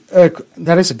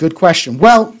is a good question.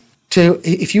 Well,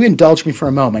 if you indulge me for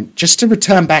a moment, just to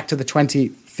return back to the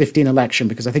 2015 election,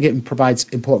 because I think it provides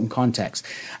important context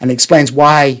and explains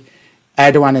why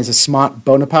Erdogan is a smart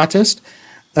Bonapartist.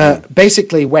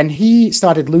 Basically, when he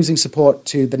started losing support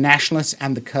to the nationalists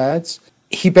and the Kurds,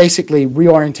 he basically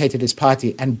reorientated his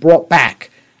party and brought back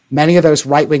many of those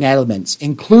right-wing elements,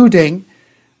 including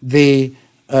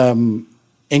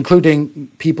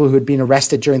people who had been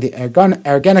arrested during the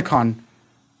Ergenekon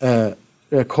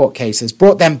court cases,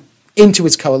 brought them into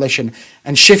his coalition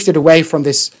and shifted away from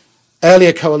this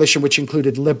earlier coalition, which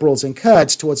included liberals and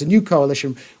Kurds, towards a new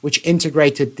coalition which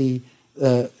integrated the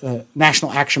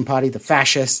National Action Party, the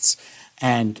fascists,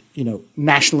 and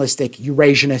nationalistic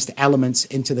Eurasianist elements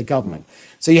into the government.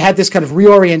 So you had this kind of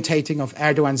reorientating of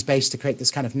Erdogan's base to create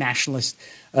this kind of nationalist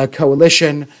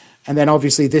coalition, and then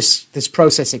obviously this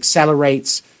process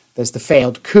accelerates. There's the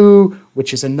failed coup,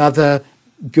 which is another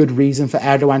good reason for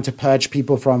Erdogan to purge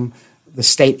people from the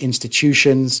state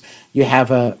institutions. You have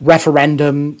a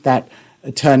referendum that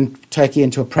turned Turkey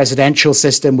into a presidential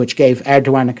system, which gave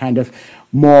Erdogan a kind of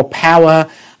more power.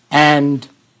 And,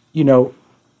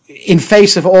 in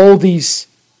face of all these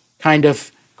kind of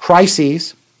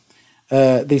crises,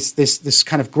 this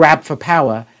kind of grab for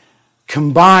power,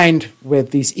 combined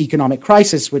with these economic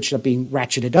crises, which are being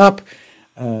ratcheted up,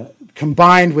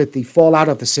 combined with the fallout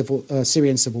of the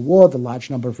Syrian civil war, the large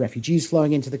number of refugees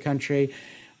flowing into the country,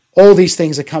 all these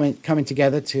things are coming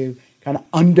together to kind of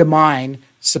undermine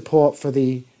support for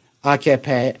the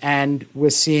AKP, and we're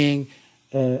seeing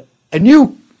a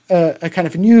new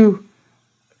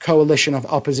coalition of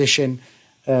opposition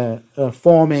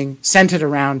forming, centered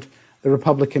around the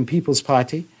Republican People's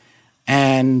Party,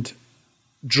 and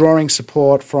drawing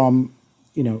support from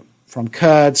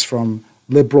Kurds, from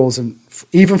liberals, and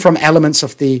even from elements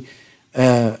of the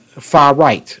far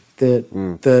right.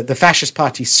 The fascist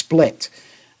party split,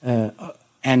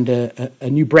 and a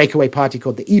new breakaway party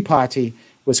called the E-Party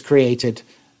was created,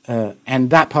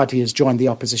 and that party has joined the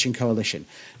opposition coalition.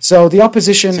 So the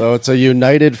opposition... So it's a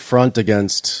united front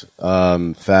against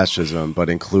fascism, but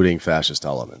including fascist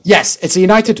elements. Yes, it's a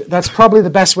united... That's probably the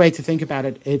best way to think about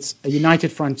it. It's a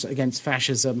united front against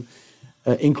fascism,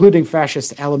 including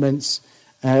fascist elements,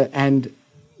 and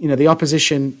the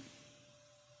opposition,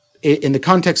 in the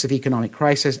context of economic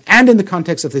crisis and in the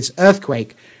context of this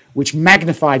earthquake, which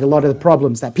magnified a lot of the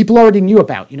problems that people already knew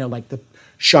about, like the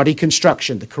shoddy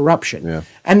construction, the corruption. Yeah.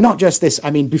 And not just this. I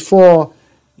mean,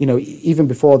 even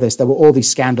before this, there were all these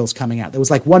scandals coming out. There was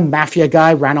one mafia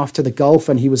guy ran off to the Gulf,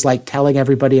 and he was telling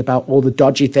everybody about all the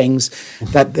dodgy things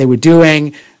that they were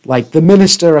doing. The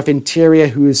Minister of Interior,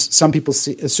 who is some people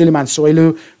see, Süleyman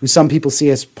Soylu, who some people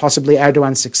see as possibly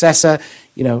Erdogan's successor,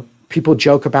 people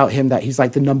joke about him that he's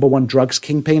the number one drugs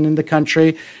kingpin in the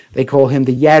country. They call him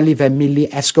the Yerli ve Milli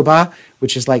Escobar,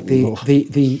 which is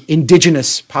the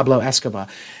indigenous Pablo Escobar.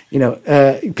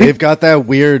 They've got that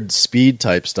weird speed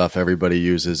type stuff everybody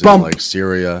uses in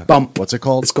Syria. Bump. What's it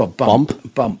called? It's called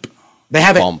bump. They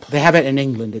have it. They have it in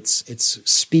England. It's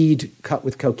speed cut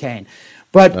with cocaine.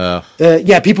 But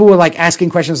people were asking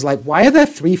questions why are there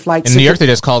 3 flights? In New York, they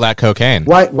just call that cocaine.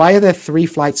 Why are there 3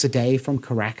 flights a day from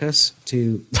Caracas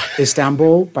to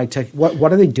Istanbul by Turkey?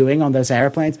 What are they doing on those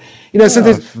airplanes? So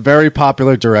there's very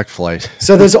popular direct flight.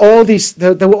 So there's all these.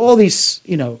 There were all these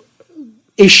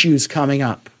issues coming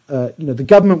up. The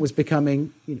government was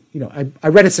becoming. I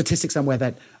read a statistic somewhere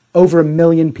that over 1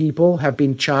 million people have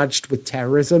been charged with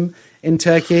terrorism in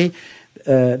Turkey.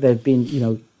 They've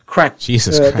been cracked.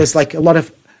 Jesus Christ. There's a lot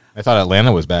of... I thought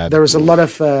Atlanta was bad. There was a lot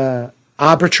of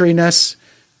arbitrariness.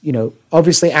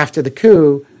 Obviously after the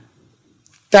coup,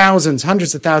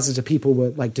 hundreds of thousands of people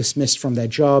were dismissed from their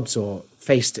jobs or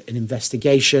faced an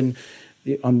investigation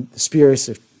on spurious,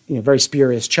 very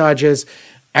spurious charges.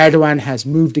 Erdogan has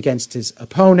moved against his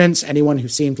opponents, anyone who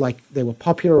seemed like they were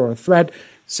popular or a threat.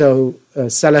 So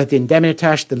Selahattin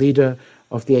Demirtas, the leader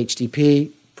of the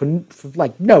HDP, for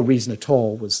no reason at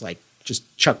all, was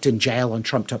just chucked in jail on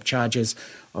trumped-up charges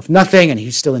of nothing, and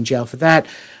he's still in jail for that.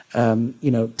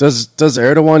 Does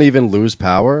Erdogan even lose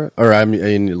power, or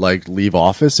leave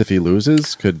office if he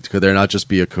loses? Could there not just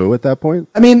be a coup at that point?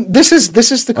 I mean, this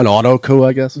is an auto coup,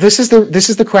 I guess. This is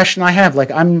the question I have.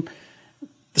 I'm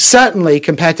certainly,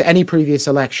 compared to any previous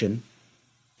election,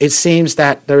 it seems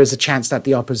that there is a chance that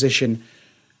the opposition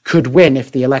could win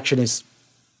if the election is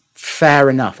fair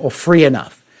enough or free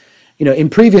enough.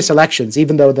 In previous elections,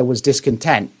 even though there was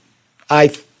discontent,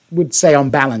 I would say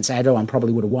on balance, Erdogan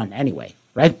probably would have won anyway.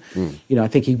 right? I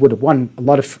think he would have won a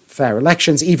lot of fair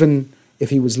elections, even if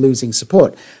he was losing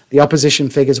support. The opposition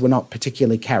figures were not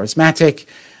particularly charismatic.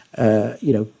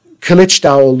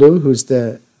 Kılıçdaroğlu, who's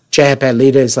the CHP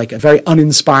leader, is like a very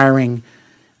uninspiring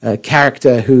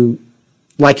character who,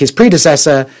 like his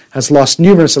predecessor, has lost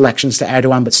numerous elections to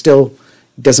Erdogan, but still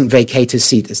doesn't vacate his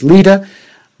seat as leader.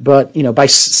 But, by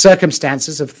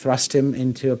circumstances have thrust him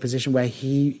into a position where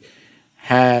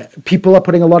people are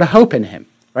putting a lot of hope in him,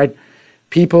 right?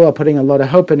 People are putting a lot of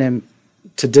hope in him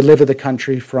to deliver the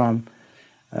country from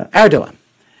Erdogan.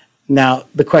 Now,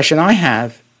 the question I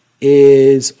have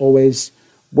is always,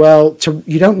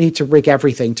 you don't need to rig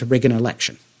everything to rig an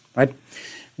election, right?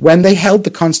 When they held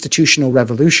the constitutional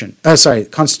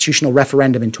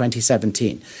referendum in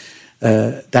 2017,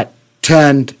 that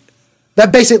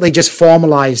basically just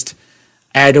formalized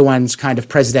Erdogan's kind of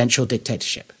presidential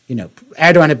dictatorship.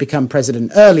 Erdogan had become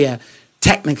president earlier.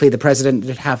 Technically, the president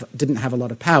didn't have a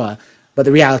lot of power, but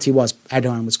the reality was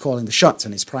Erdogan was calling the shots,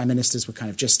 and his prime ministers were kind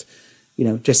of just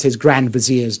his grand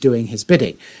viziers doing his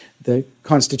bidding. The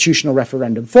constitutional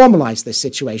referendum formalized this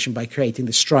situation by creating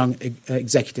the strong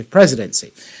executive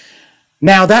presidency.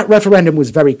 Now, that referendum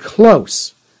was very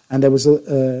close, and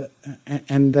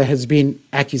there has been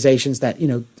accusations that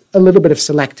a little bit of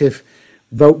selective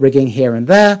vote rigging here and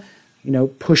there,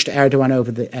 pushed Erdogan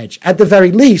over the edge. At the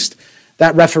very least,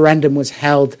 that referendum was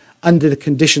held under the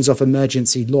conditions of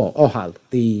emergency law, OHAL,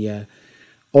 the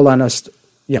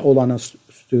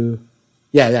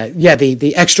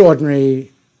the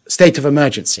extraordinary state of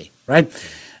emergency, right?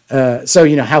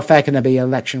 So how fair can there be an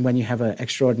election when you have an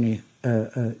extraordinary,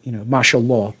 martial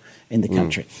law in the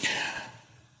country?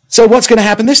 So what's going to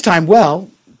happen this time? Well,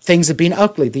 things have been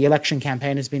ugly. The election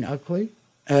campaign has been ugly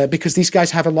because these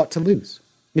guys have a lot to lose.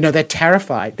 They're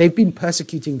terrified. They've been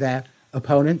persecuting their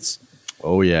opponents.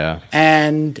 Oh, yeah.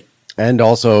 And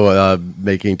also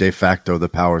making de facto the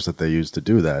powers that they use to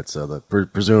do that. So that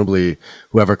presumably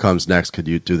whoever comes next could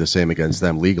do the same against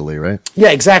them legally, right?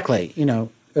 Yeah, exactly.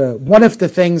 One of the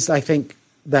things I think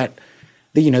that,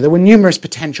 there were numerous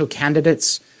potential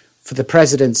candidates for the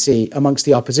presidency amongst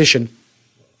the opposition,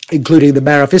 including the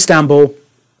mayor of Istanbul,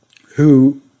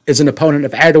 who is an opponent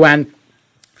of Erdogan,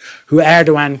 who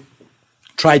Erdogan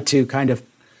tried to kind of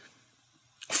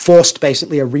forced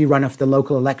basically a rerun of the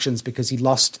local elections because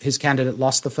his candidate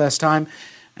lost the first time,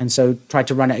 and so tried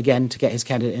to run it again to get his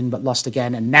candidate in, but lost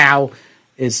again, and now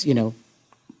is,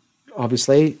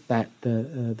 obviously that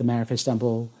the mayor of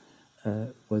Istanbul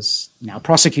was now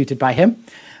prosecuted by him.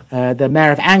 The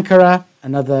mayor of Ankara,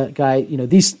 another guy,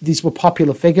 these were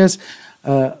popular figures.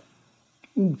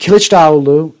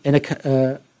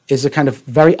 Kılıçdaroğlu is a kind of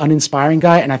very uninspiring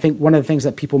guy, and I think one of the things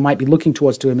that people might be looking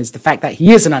towards to him is the fact that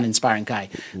he is an uninspiring guy.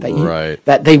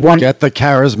 That they want get the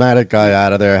charismatic guy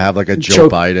out of there, have like a Joe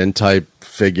Biden type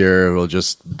figure who will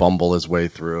just bumble his way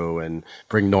through and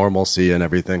bring normalcy and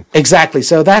everything. Exactly.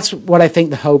 So that's what I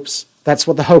think that's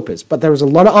what the hope is. But there is a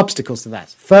lot of obstacles to that.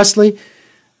 Firstly,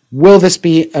 will this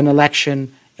be an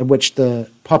election in which the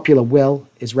popular will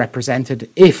is represented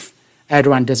if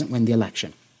Erdogan doesn't win the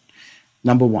election?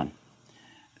 Number one.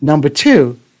 Number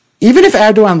two, even if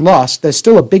Erdogan lost, there's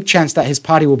still a big chance that his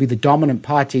party will be the dominant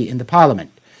party in the parliament.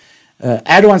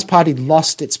 Erdogan's party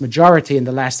lost its majority in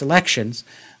the last elections,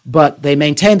 but they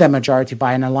maintained their majority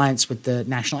by an alliance with the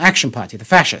National Action Party, the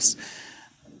fascists.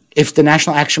 If the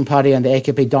National Action Party and the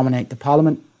AKP dominate the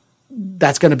parliament,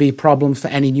 that's going to be a problem for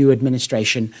any new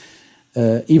administration,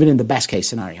 even in the best case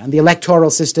scenario. And the electoral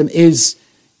system is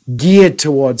geared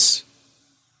towards,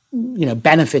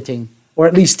 benefiting, or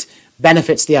at least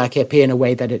benefits the AKP in a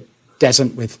way that it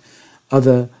doesn't with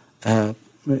other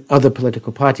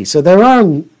political parties. So there are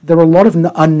a lot of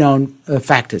unknown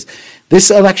factors.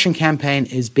 This election campaign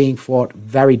is being fought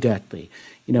very dirtily.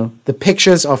 The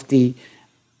pictures of the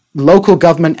local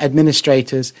government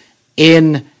administrators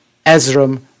in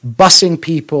Erzurum busing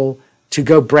people to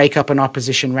go break up an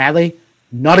opposition rally,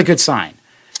 not a good sign.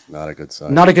 Not a good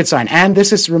sign. Not a good sign. And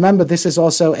this is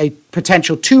also a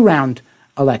potential 2-round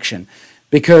election,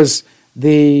 because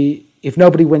if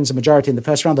nobody wins a majority in the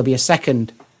first round, there'll be a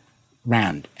second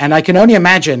round. And I can only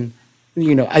imagine,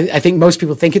 I think most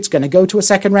people think it's going to go to a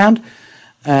second round.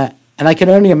 And I can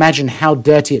only imagine how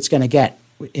dirty it's going to get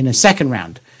in a second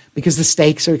round, because the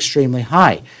stakes are extremely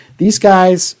high. These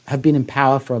guys have been in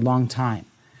power for a long time.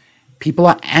 People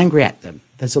are angry at them.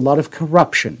 There's a lot of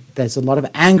corruption. There's a lot of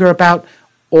anger about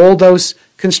all those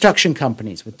construction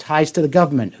companies with ties to the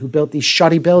government who built these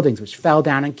shoddy buildings which fell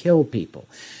down and killed people.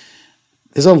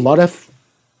 There's a lot of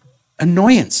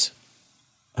annoyance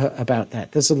about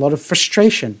that. There's a lot of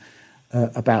frustration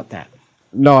about that.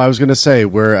 No, I was going to say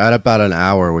we're at about an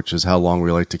hour, which is how long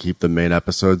we like to keep the main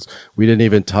episodes. We didn't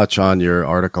even touch on your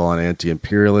article on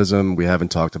anti-imperialism. We haven't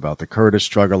talked about the Kurdish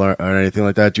struggle or anything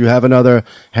like that. Do you have another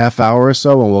half hour or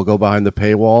so, and we'll go behind the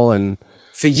paywall and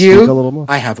For speak you, a little more?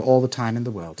 I have all the time in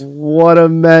the world. What a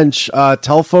mensch.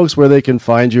 Tell folks where they can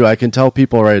find you. I can tell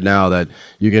people right now that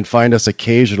you can find us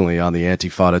occasionally on the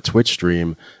Antifada Twitch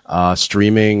stream,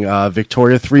 streaming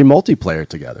Victoria 3 multiplayer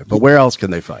together. But where else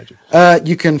can they find you?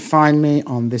 You can find me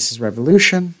on This Is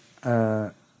Revolution.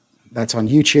 That's on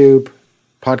YouTube,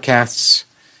 podcasts,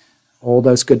 all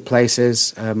those good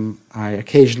places. I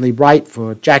occasionally write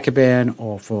for Jacobin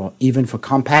or even for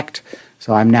Compact.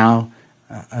 So I'm now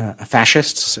a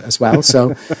fascist as well.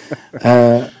 So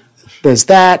there's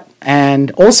that.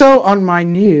 And also on my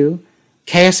new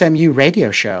KSMU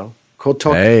radio show called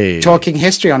Talking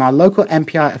History on our local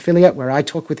NPR affiliate, where I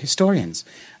talk with historians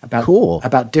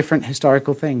about different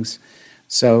historical things.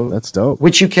 So that's dope.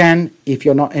 Which you can, if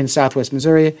you're not in Southwest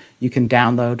Missouri, you can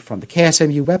download from the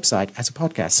KSMU website as a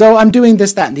podcast. So I'm doing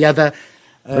this, that, and the other.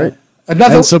 Great. And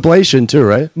Sublation too,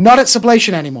 right? Not at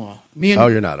Sublation anymore.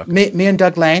 You're not. Okay. Me and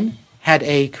Doug Lane had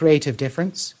a creative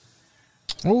difference.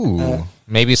 Ooh,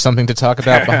 maybe something to talk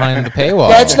about behind the paywall.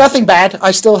 Yeah, it's nothing bad.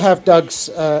 I still have Doug's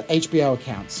HBO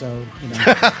account, so you know.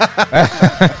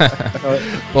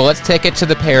 Well, let's take it to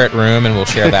the parrot room, and we'll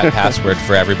share that password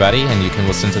for everybody, and you can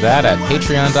listen to that at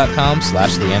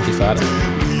patreon.com/theantifada.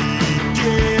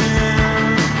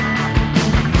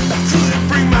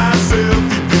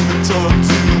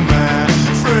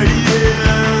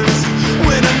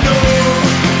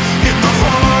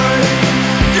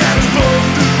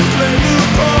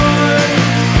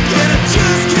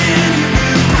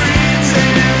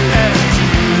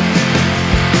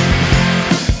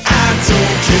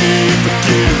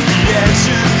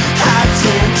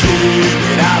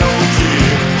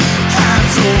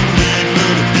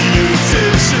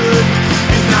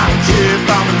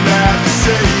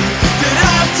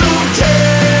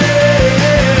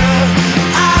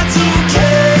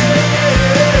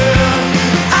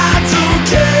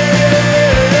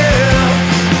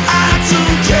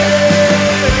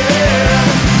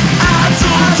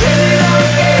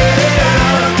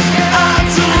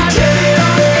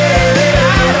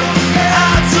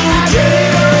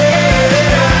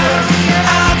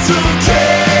 I don't